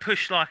 It won't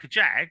push like a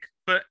Jag,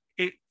 but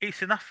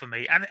it's enough for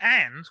me. And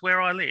where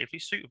I live,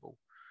 it's suitable.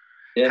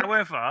 Yeah.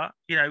 However,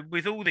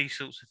 with all these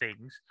sorts of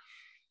things,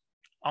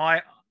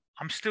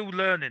 I'm still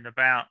learning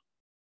about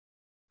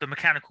the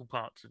mechanical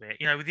parts of it.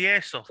 With the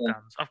airsoft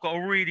guns, I've got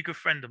a really good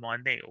friend of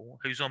mine, Neil,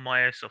 who's on my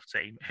airsoft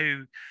team,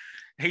 who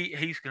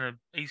he's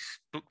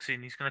booked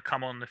in. He's gonna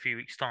come on in a few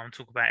weeks' time and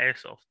talk about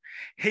airsoft.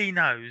 He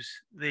knows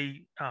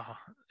the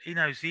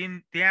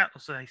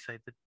so they say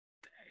the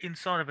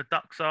inside of a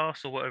duck's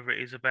arse or whatever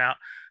it is about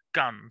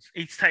guns.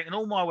 He's taken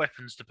all my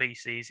weapons to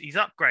pieces. He's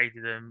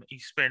upgraded them.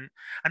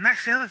 And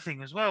that's the other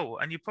thing as well.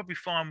 And you probably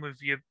find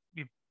with your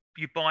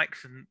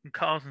bikes and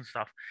cars and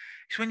stuff,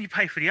 it's when you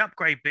pay for the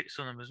upgrade bits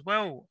on them as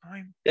well. I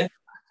mean,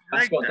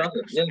 that's what does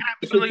it. Yeah.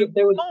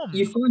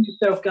 You find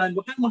yourself going,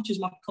 well, how much is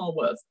my car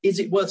worth? Is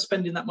it worth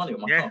spending that money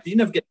on my car? Because you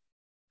never get.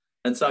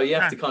 And so you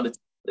have to kind of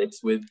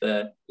this with.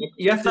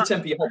 You have to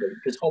temper your hobby,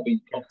 because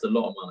hobby costs a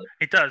lot of money.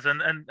 It does,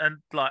 and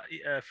like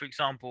for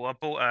example, I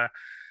bought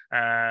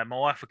my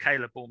wife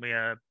Kayla bought me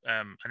an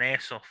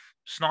airsoft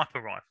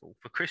sniper rifle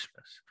for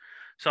Christmas.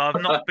 So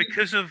I've not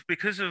because of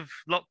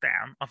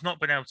lockdown, I've not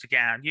been able to get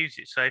out and use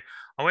it. So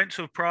I went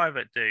to a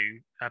private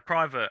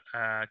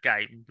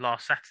game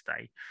last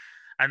Saturday.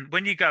 And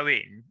when you go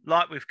in,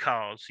 like with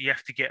cars, you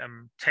have to get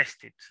them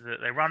tested so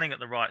that they're running at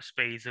the right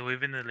speeds or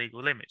within the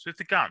legal limits. With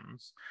the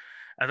guns,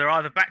 they're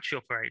either battery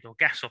operated or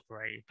gas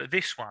operated. But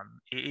this one,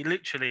 it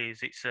literally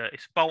is. It's a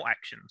bolt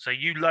action. So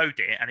you load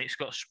it and it's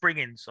got a spring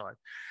inside.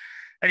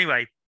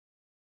 Anyway,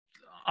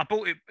 I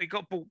bought it. It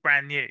got bought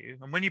brand new.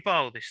 And when you buy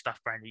all this stuff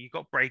brand new, you've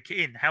got to break it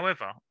in.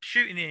 However,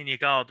 shooting it in your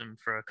garden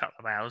for a couple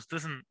of hours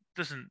doesn't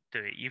do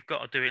it. You've got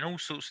to do it in all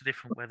sorts of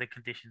different weather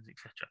conditions,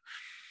 etc.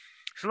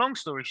 So long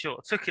story short,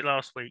 I took it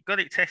last week,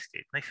 got it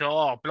tested. And they said,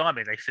 "Oh,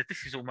 blimey!" They said,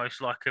 "This is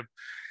almost like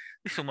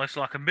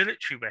a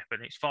military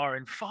weapon. It's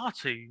firing far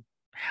too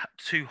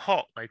too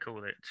hot. They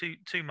call it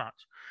too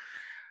much.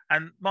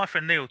 And my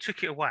friend Neil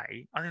took it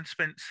away. I then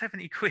spent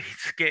 70 quid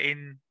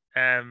getting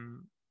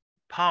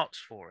parts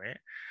for it.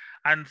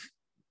 And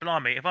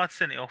blimey, if I'd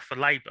sent it off for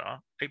labour,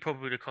 it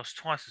probably would have cost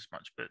twice as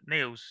much. But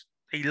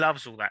he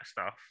loves all that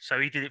stuff, so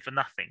he did it for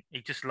nothing.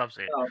 He just loves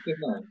it. Oh, good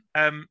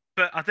man.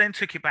 But I then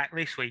took it back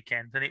this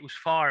weekend, and it was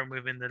firing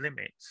within the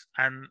limits.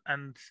 And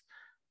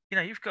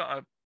you've got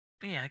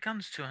a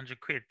gun's 200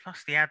 quid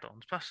plus the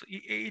add-ons, plus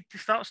it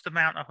starts to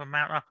mount up and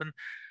mount up. And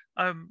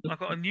I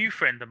got a new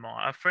friend of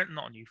mine,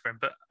 not a new friend,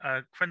 but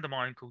a friend of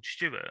mine called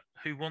Stuart,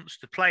 who wants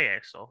to play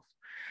airsoft,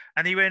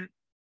 and he went,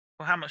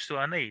 "Well, how much do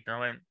I need?" And I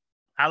went,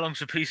 "How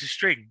long's a piece of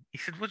string?" He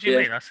said, "What do you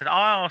mean?" I said,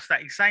 "I asked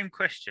that same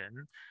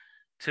question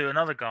to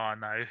another guy I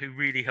know who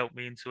really helped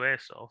me into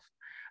airsoft,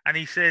 and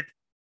he said,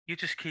 you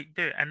just keep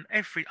doing it." And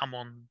I'm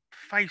on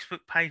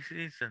Facebook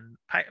pages and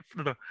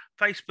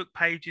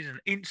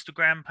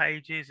Instagram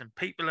pages, and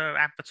people are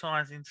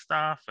advertising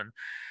stuff, and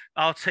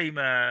our team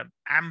are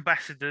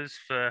ambassadors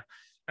for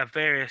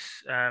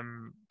various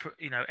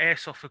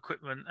airsoft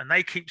equipment, and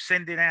they keep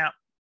sending out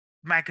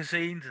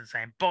magazines and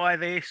saying, buy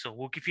this or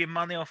we'll give you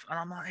money off. And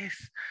I'm like,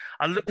 this.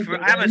 I look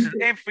for Amazon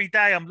every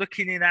day. I'm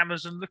looking in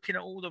Amazon, looking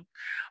at all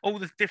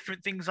the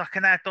different things I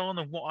can add on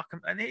and what I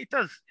can, and it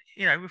does,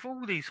 with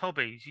all these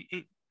hobbies,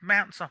 it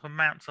mounts up and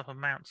mounts up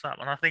and mounts up.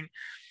 And I think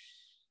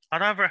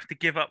I'd either have to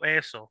give up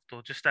airsoft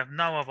or just have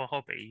no other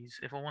hobbies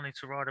if I wanted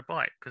to ride a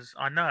bike, because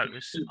I know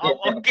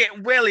I'll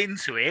get well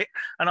into it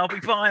and I'll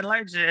be buying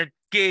loads of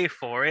gear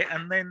for it,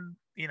 and then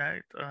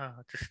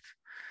just.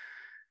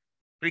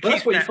 Well,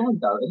 that's what you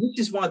find, though, and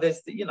this is why there's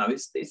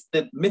it's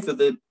the myth of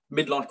the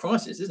midlife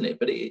crisis, isn't it?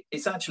 But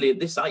it's actually at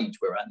this age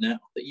we're at now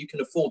that you can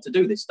afford to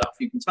do this stuff.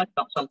 You can take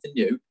up something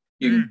new.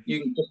 You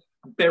can just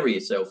bury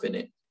yourself in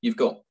it. You've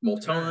got more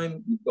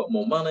time. You've got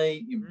more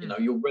money.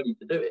 You're ready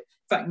to do it.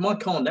 In fact, my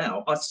car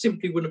now, I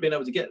simply wouldn't have been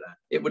able to get that.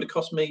 It would have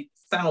cost me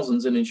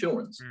thousands in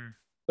insurance.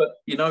 But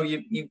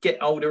you get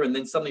older, and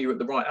then suddenly you're at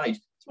the right age.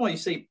 That's why you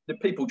see the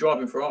people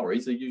driving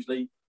Ferraris are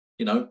usually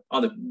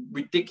either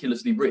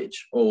ridiculously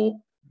rich or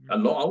a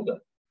lot older.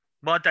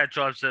 My dad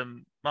drives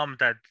mum and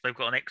dad, they've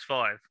got an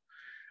X5,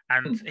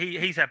 and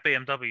he's had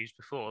BMWs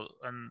before,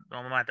 and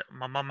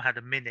my mum had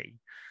a Mini.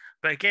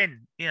 But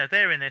again,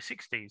 they're in their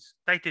 60s.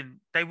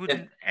 They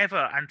wouldn't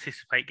ever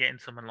anticipate getting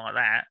something like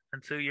that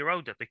until you're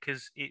older,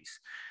 because it's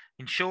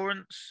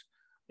insurance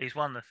is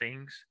one of the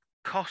things,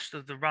 cost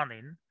of the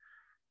running,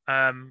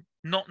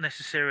 not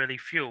necessarily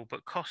fuel,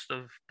 but cost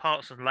of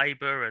parts and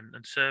labour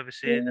and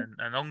servicing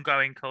and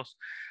ongoing costs,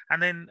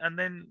 and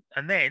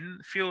then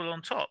fuel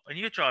on top. And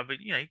you're driving,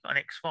 you've got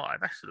an X5,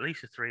 that's at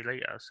least a 3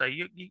 litre. So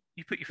you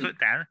put your foot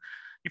down,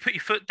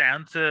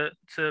 to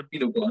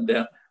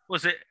down.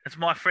 Was it, as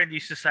my friend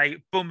used to say,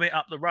 boom it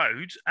up the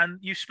road, and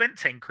you spent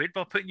 10 quid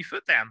by putting your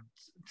foot down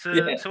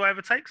to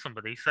overtake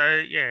somebody.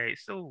 So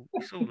it's all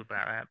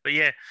about that. But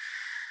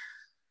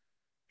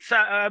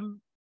so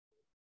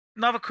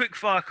another quick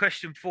fire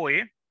question for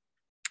you.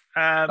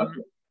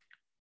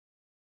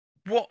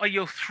 What are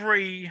your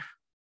 3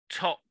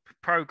 top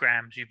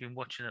programs you've been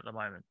watching at the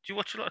moment? Do you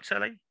watch a lot of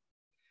telly?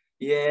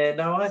 Yeah,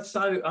 no,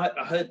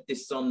 I heard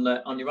this on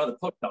your other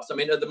podcast. I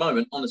mean, at the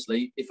moment,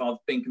 honestly, if I've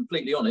been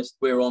completely honest,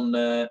 we're on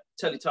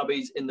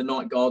Teletubbies, In the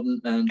Night Garden,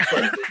 and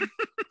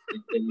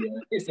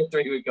it's the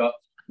 3 we've got.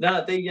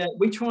 No,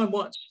 we try and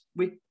watch.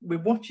 We're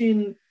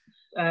watching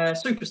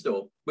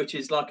Superstore, which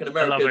is like an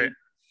American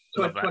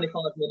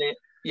 25-minute.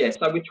 Yeah,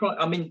 so we try.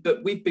 I mean,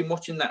 but we've been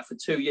watching that for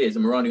 2 years,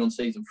 and we're only on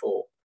season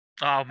 4.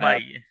 Oh,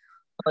 mate!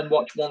 And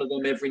watch one of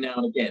them every now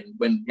and again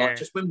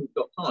just when we've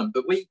got time.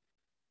 But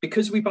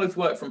because we both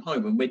work from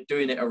home and we're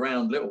doing it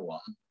around little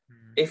one,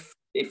 if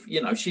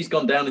she's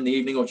gone down in the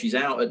evening or she's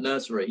out at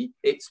nursery,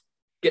 it's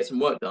get some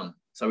work done.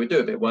 So we do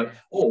a bit of work,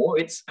 or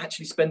it's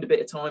actually spend a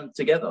bit of time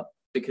together,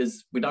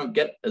 because we don't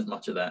get as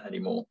much of that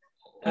anymore.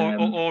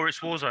 Or it's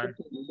Warzone.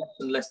 Less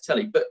and less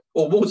telly,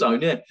 or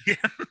Warzone, yeah.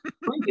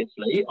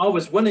 Previously, I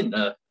was well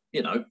into,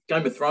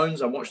 Game of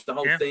Thrones. I watched the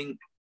whole thing. It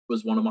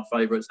was one of my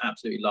favourites.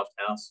 Absolutely loved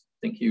House.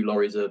 I think Hugh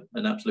Laurie's an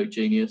absolute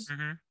genius.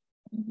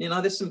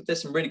 There's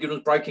some really good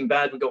ones. Breaking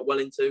Bad we got well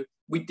into.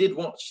 We did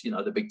watch,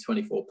 the big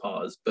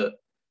 24-parters, but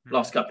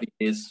last couple of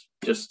years,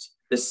 just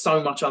there's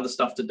so much other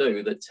stuff to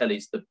do that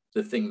telly's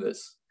the thing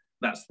that's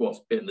what's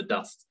bitten the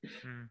dust.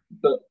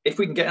 But if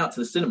we can get out to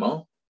the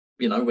cinema,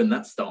 when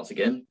that starts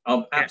again,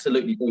 I'll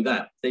absolutely do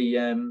that.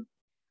 In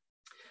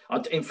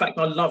fact,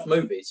 I love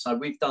movies. So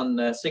we've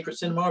done Secret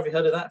Cinema. Have you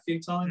heard of that a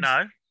few times?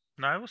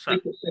 No, what's that?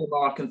 Secret Cinema,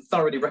 I can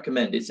thoroughly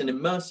recommend. It's an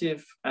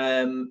immersive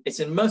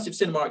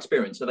cinema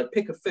experience. So they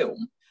pick a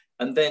film,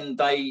 and then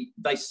they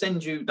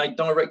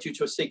direct you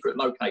to a secret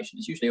location.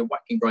 It's usually a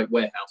whacking great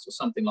warehouse or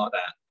something like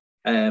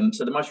that.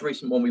 So the most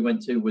recent one we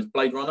went to was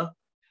Blade Runner,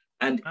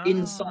 and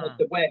inside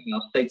the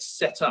warehouse they'd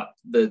set up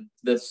the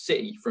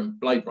city from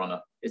Blade Runner.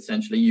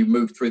 Essentially, you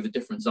move through the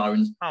different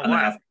zones, and they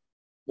have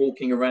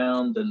walking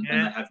around, and they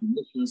have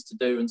missions to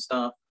do and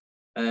stuff.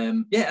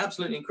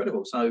 Absolutely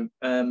incredible. So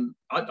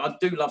I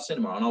do love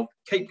cinema, and I'll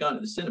keep going to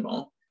the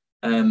cinema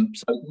So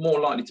it's more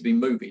likely to be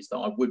movies that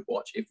I would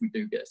watch if we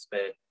do get a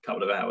spare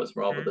couple of hours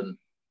rather than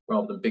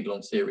big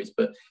long series.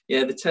 But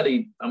yeah, the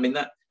telly. I mean,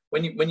 that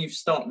when you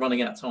start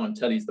running out of time,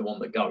 telly's the one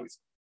that goes,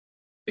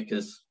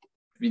 because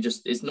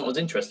it's not as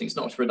interesting. It's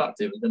not as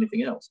productive as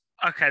anything else.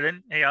 Okay,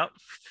 then. Yeah,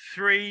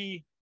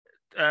 3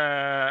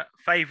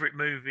 favorite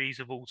movies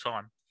of all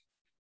time.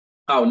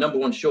 Oh, number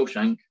one,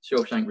 Shawshank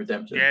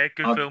Redemption. Yeah,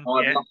 good film.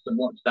 I'd love to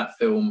watch that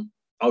film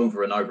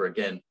over and over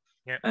again.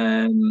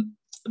 Yeah.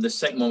 The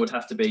second one would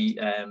have to be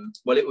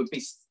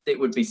it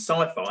would be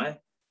sci-fi,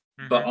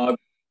 but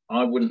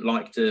I wouldn't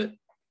like to.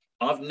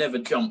 I've never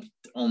jumped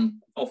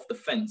off the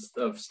fence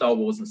of Star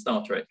Wars and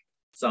Star Trek,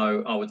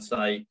 so I would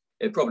say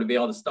it'd probably be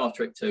either Star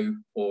Trek 2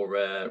 or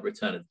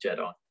Return of the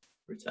Jedi.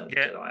 Return of the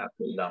Jedi, I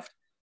absolutely loved.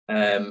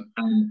 And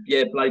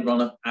yeah, Blade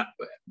Runner,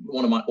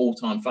 one of my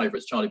all-time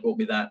favourites. Charlie bought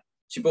me that.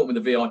 She bought me the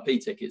VIP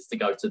tickets to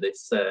go to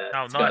this.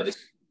 Nice.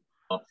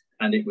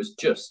 And it was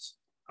just.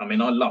 I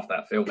mean, I love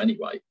that film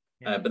anyway.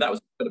 But that was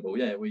incredible.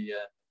 Yeah,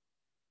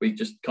 we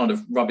just kind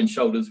of rubbing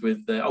shoulders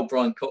with.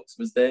 Brian Cox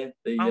was there.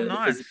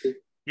 Nice. The physicist.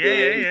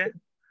 Yeah.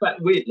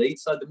 But weirdly,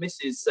 so the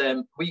missus,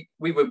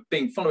 we were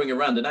being following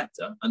around an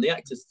actor, and the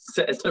actor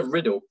set us a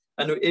riddle,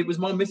 and it was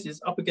my missus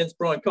up against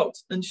Brian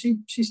Cox, and she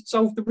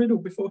solved the riddle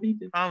before he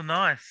did. Oh,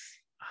 nice.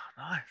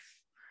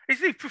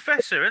 Isn't he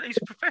professor? He's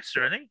a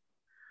professor, isn't he?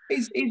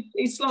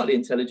 He's slightly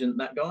intelligent,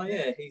 that guy.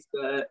 Yeah,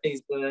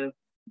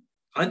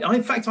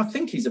 in fact, I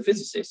think he's a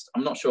physicist.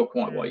 I'm not sure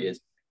quite what he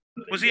is.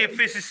 Was he a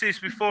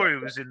physicist before he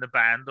was in the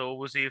band, or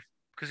was he?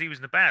 Because he was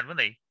in the band,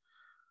 wasn't he?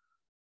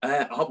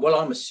 Well,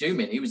 I'm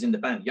assuming he was in the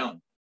band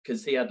young,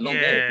 because he had long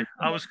hair. Yeah,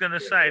 I was going to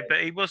say,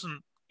 but he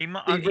wasn't. He's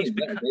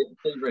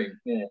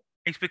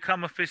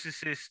become a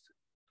physicist,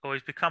 or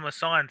he's become a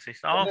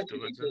scientist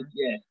afterwards.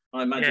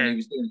 I imagine he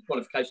was doing his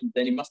qualifications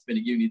then. He must have been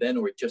at uni then,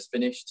 or he'd just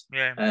finished.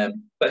 Yeah.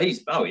 But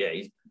he's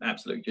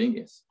absolute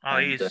genius. Oh,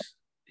 he is.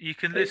 You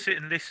can sit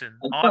and listen.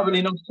 And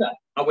thoroughly nice chat.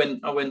 I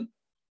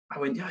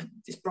went, yeah,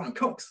 it's Brian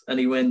Cox, and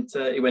he went,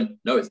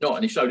 no, it's not,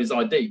 and he showed his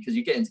ID, because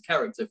you get into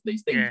character for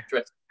these things. Yeah.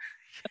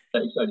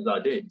 He showed his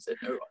ID, and he said,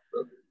 no,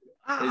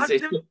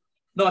 it's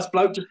nice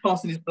bloke, just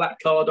passing his black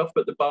card off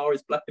at the bar,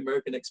 his Black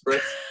American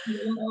Express.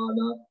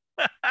 No.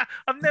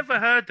 I've never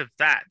heard of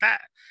that.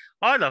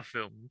 I love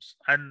films,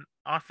 and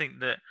I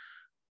think that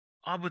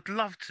I would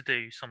love to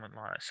do something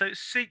like that. So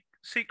it's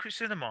Secret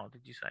Cinema,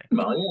 did you say?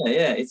 Oh,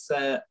 yeah. It's.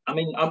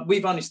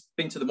 We've only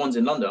been to the ones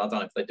in London. I don't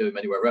know if they do them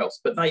anywhere else,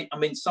 but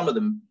some of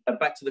them.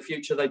 Back to the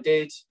Future, they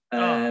did.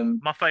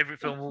 My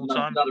favourite film of all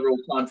time. Another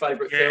all-time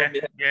favourite film.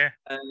 Yeah.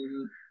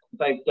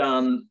 They've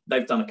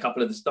done a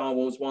couple of the Star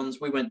Wars ones.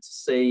 We went to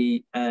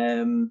see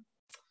the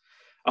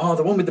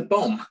one with the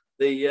bomb,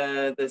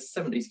 the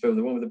 70s film,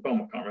 the one with the bomb.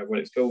 I can't remember what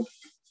it's called.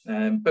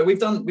 But we've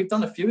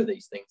done a few of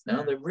these things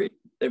now. They're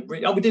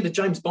really. Oh, we did a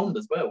James Bond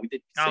as well. We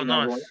did. Nice.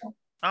 Royale.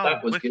 Oh,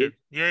 that was wicked. good.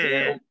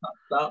 Yeah.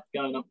 All up,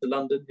 going up to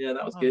London. Yeah,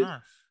 that was good.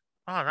 Nice.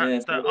 I'll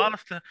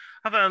have to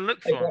have a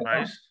look for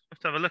those. Have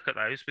to have a look at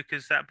those,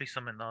 because that'd be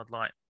something that I'd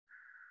like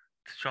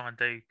to try and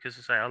do. Because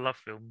I say I love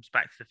films,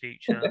 Back to the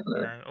Future,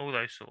 all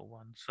those sort of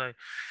ones. So,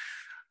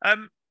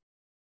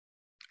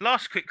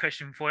 last quick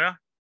question for you.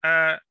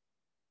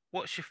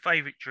 What's your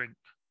favourite drink?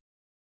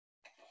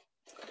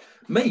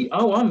 Me?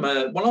 Oh, I'm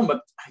a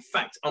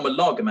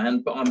lager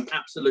man, but I'm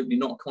absolutely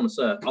not a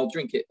connoisseur. I'll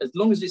drink it as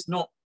long as it's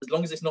not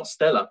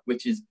Stella,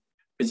 which is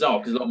bizarre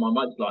because a lot of my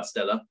mates like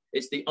Stella.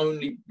 It's the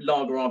only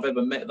lager I've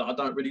ever met that I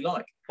don't really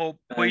like. Or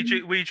will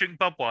you drink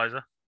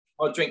Budweiser?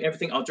 I'll drink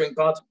everything. I'll drink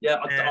Bud. Yeah,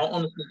 I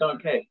honestly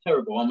don't care. It's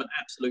terrible. I'm an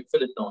absolute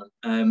philistine.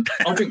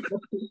 I'll drink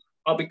Foster's.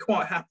 I'll be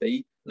quite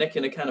happy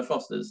necking a can of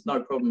Foster's.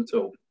 No problem at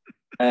all.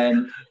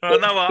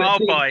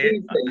 I'll buy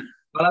it.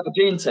 I'll have a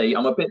G&T.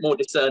 I'm a bit more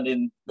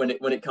discerning when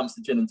it comes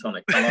to gin and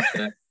tonic.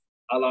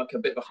 I like a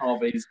bit of a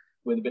Harvey's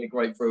with a bit of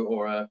grapefruit,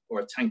 or a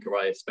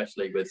Tanqueray,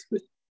 especially with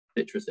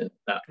citrus in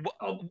that.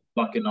 I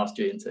like a nice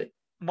G&T.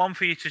 One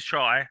for you to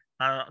try.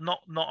 I'm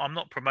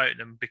not promoting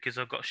them because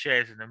I've got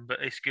shares in them,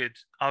 but it's good.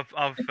 I've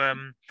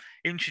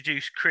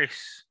introduced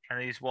Chris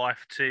and his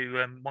wife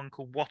to one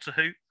called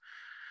Waterhoot.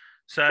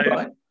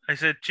 So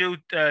it's a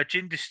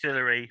gin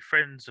distillery,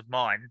 friends of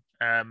mine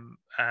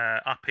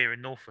up here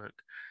in Norfolk,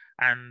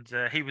 and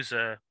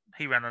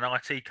he ran an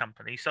IT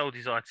company, sold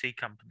his IT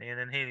company, and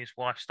then he and his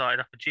wife started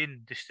up a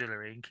gin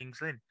distillery in Kings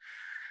Lynn.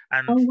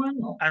 And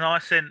and I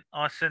sent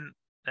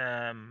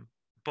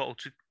bottle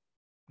to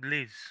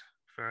Liz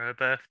for her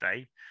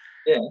birthday.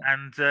 Yeah.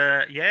 And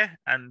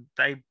and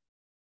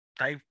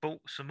they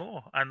bought some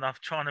more, and I'm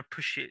trying to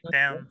push it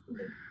down.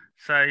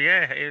 So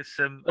yeah, it's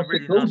a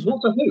really nice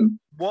one.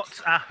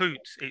 What a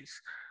hoot!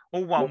 It's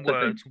all one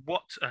word.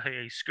 What a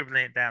hoot! He's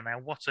scribbling it down now.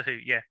 What a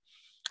hoot! Yeah.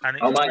 And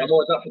mate, I'm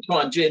always up for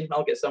trying gin.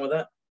 I'll get some of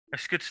that.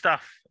 It's good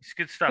stuff. It's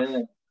good stuff.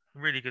 Yeah.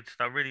 Really good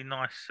stuff. Really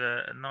nice,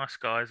 nice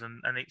guys,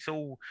 and it's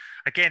all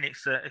again.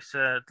 It's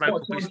a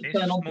local business.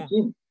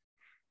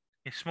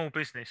 It's small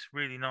business.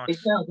 Really nice. It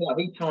sounds like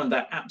he timed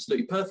that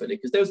absolutely perfectly,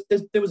 because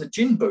there was a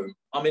gin boom.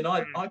 I mean,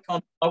 I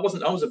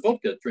was a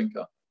vodka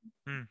drinker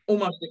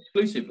almost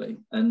exclusively,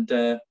 and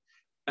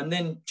and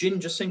then gin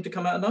just seemed to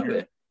come out of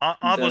nowhere.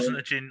 I wasn't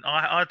a gin.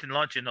 I didn't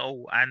like gin at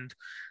all. And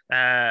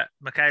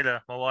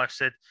Michaela, my wife,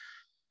 said,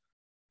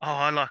 "Oh,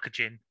 I like a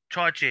gin.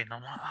 Try gin."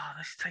 I'm like, "Oh,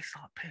 this tastes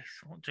like piss.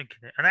 I'm not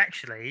drinking it." And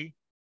actually,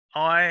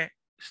 I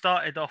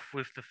started off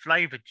with the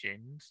flavoured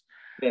gins,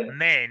 and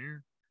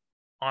then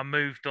I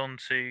moved on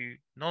to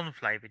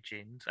non-flavoured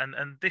gins.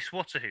 And this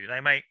Waterhoo, they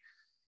make.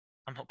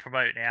 I'm not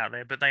promoting it out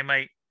there, but they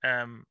make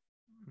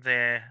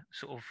their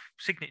sort of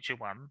signature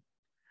one,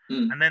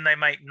 and then they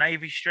make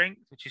Navy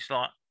Strength, which is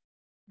like,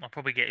 I'll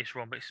probably get this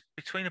wrong, but it's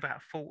between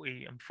about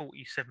 40 and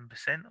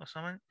 47% or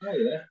something. Oh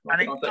yeah,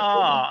 And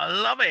I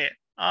love it.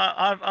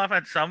 I've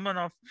had some, and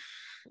I've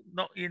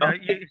not,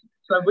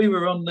 So we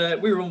were on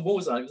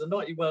Warzone. It was a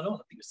night you weren't on. I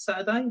think it was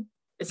Saturday.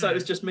 So it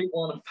was just me,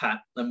 Juan, and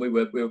Pat, and we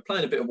were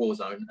playing a bit of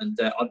Warzone, and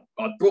I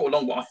brought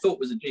along what I thought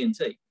was a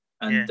G&T,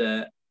 and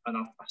I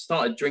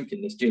started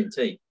drinking this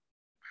G&T,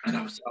 and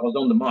I was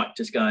on the mic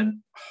just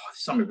going, "Oh,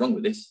 there's something wrong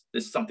with this.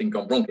 There's something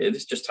gone wrong here.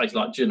 This just tastes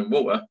like gin and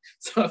water."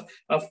 So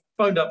I've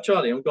phoned up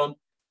Charlie and gone,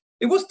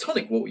 "It was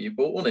tonic water you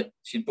bought, wasn't it?"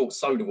 She'd bought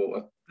soda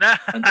water.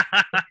 And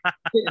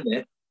sitting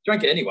there,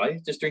 drank it anyway,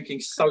 just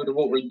drinking soda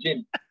water and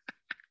gin.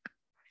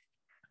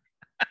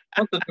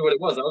 I don't know what it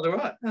was. I was all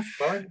right. That's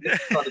fine.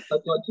 Kind of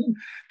like gin.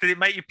 Did it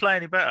make you play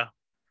any better?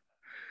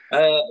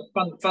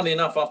 Funnily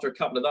enough, after a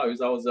couple of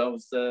those, I was not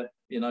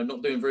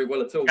doing very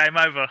well at all. Game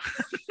over.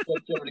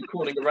 Generally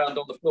crawling around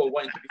on the floor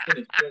waiting to be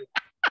finished.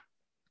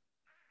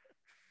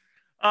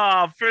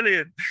 Oh,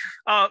 brilliant.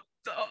 All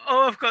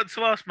I've got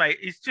to ask, mate,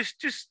 is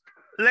just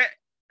let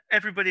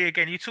everybody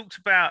again. You talked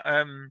about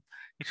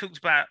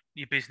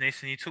your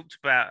business, and you talked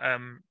about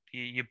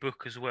your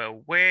book as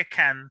well. Where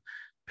can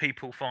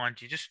people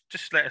find you?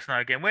 Just let us know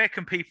again. Where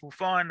can people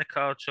find the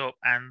card shop,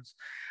 and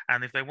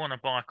if they want to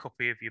buy a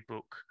copy of your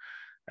book?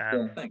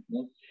 Thanks,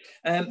 man.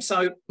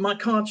 So my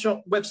card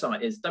shop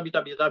website is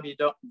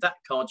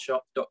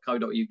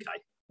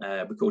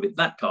www.thatcardshop.co.uk. We called it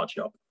That Card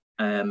Shop.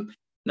 Now,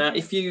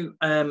 if you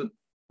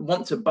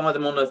want to buy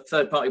them on a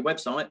third-party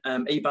website,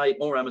 eBay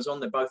or Amazon,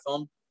 they're both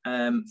on.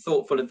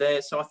 Thoughtful of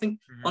there. So I think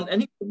on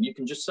any of them, you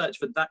can just search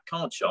for That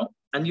Card Shop,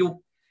 and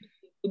you'll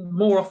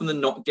more often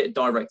than not get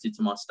directed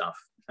to my stuff.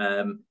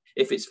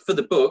 If it's for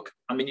the book,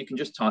 I mean, you can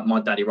just type "My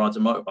Daddy Rides a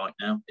Motorbike"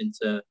 now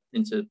into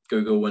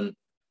Google, and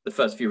the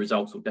first few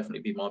results will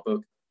definitely be my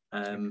book.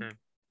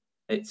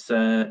 It's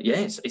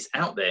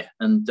out there,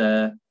 and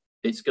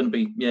it's going to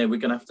be, we're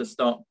going to have to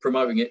start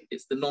promoting it.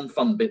 It's the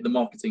non-fun bit, the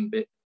marketing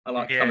bit. I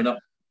like coming up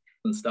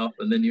and stuff,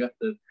 and then you have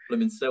to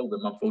sell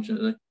them,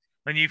 unfortunately.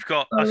 And you've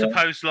got, I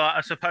suppose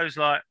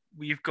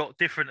you've got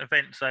different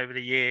events over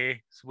the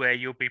year where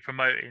you'll be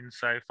promoting.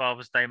 So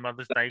Father's Day,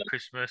 Mother's Day,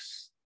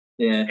 Christmas,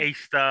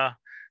 Easter.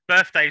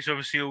 Birthdays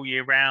obviously all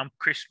year round,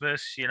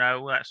 Christmas,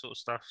 all that sort of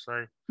stuff.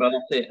 So, well,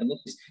 that's it. And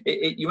this is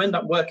you end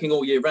up working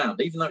all year round,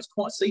 even though it's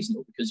quite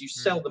seasonal, because you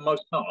sell the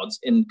most cards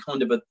in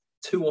kind of a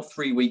 2 or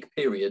 3 week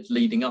period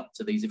leading up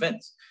to these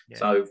events.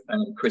 So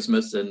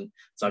Christmas, and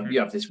so you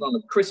have this run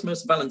of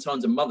Christmas,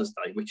 Valentine's, and Mother's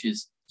Day, which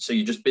is, so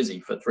you're just busy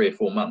for 3 or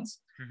 4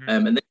 months,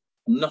 and then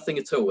nothing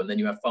at all, and then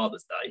you have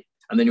Father's Day,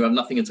 and then you have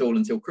nothing at all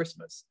until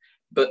Christmas.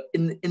 But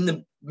in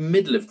the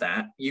middle of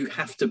that, you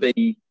have to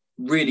be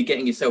really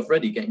getting yourself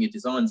ready, getting your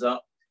designs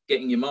up,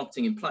 getting your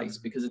marketing in place,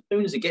 because as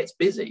soon as it gets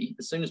busy,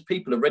 as soon as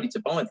people are ready to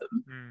buy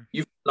them,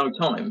 you've got no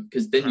time,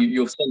 because then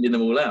you're sending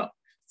them all out.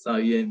 So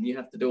you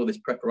have to do all this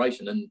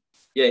preparation. And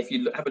if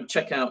you have a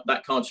check out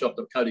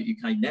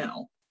thatcardshop.co.uk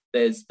now,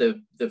 there's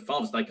the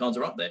Father's Day cards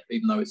are up there,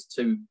 even though it's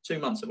two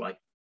months away.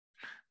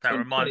 That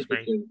reminds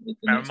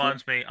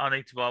me, I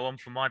need to buy one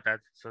for my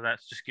dad. So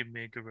that's just giving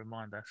me a good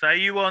reminder. So are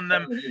you on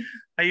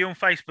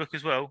Facebook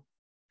as well?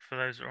 For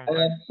those that are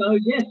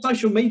on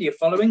social media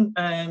following, /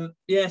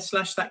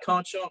 That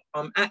Card Shop.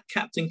 I'm at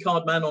Captain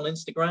Cardman on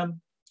Instagram.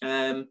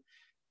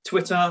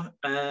 Twitter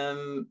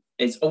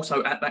is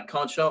also at That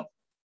Card Shop.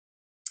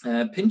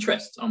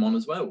 Pinterest I'm on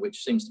as well,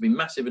 which seems to be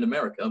massive in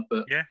America,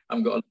 but I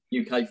haven't got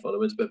UK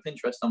followers. But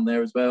Pinterest I'm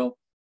there as well.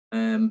 I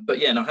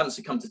haven't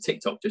succumbed to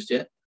TikTok just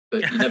yet,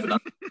 but you never know.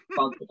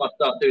 If I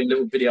start doing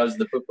little videos of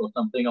the book or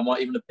something, I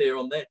might even appear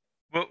on there.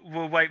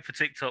 We'll wait for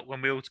TikTok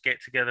when we all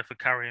get together for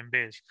curry and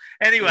beers.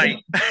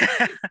 Anyway,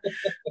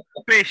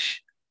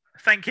 Bish,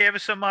 thank you ever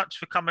so much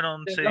for coming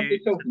on today.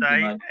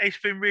 It's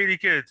been really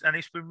good, and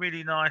it's been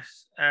really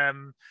nice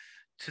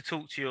to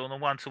talk to you on a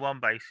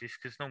one-to-one basis,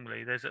 because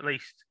normally there's at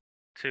least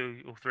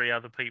 2 or 3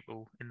 other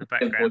people in the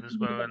background as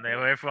well, and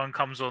where everyone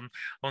comes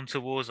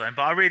onto Warzone.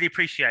 But I really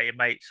appreciate it,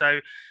 mate.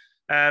 So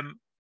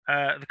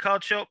the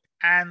card shop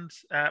and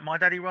My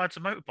Daddy Rides a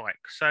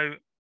Motorbike. So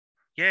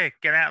get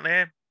out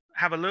there,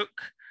 have a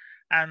look,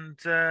 and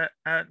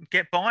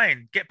get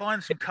buying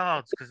some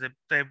cards, because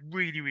they're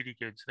really, really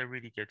good. They're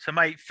really good. So,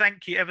 mate,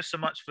 thank you ever so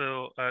much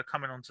for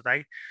coming on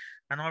today,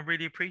 and I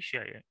really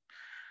appreciate it.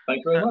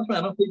 Thank you very much,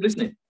 man. I'll keep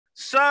listening.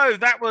 So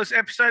that was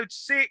episode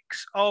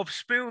 6 of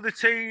Spill the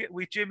Tea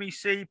with Jimmy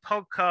C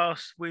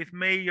podcast, with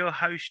me, your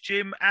host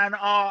Jim, and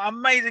our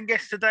amazing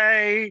guest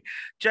today,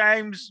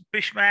 James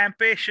Bishman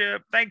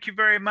Bishop. Thank you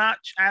very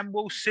much, and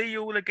we'll see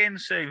you all again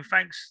soon.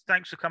 Thanks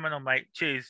for coming on, mate. Cheers.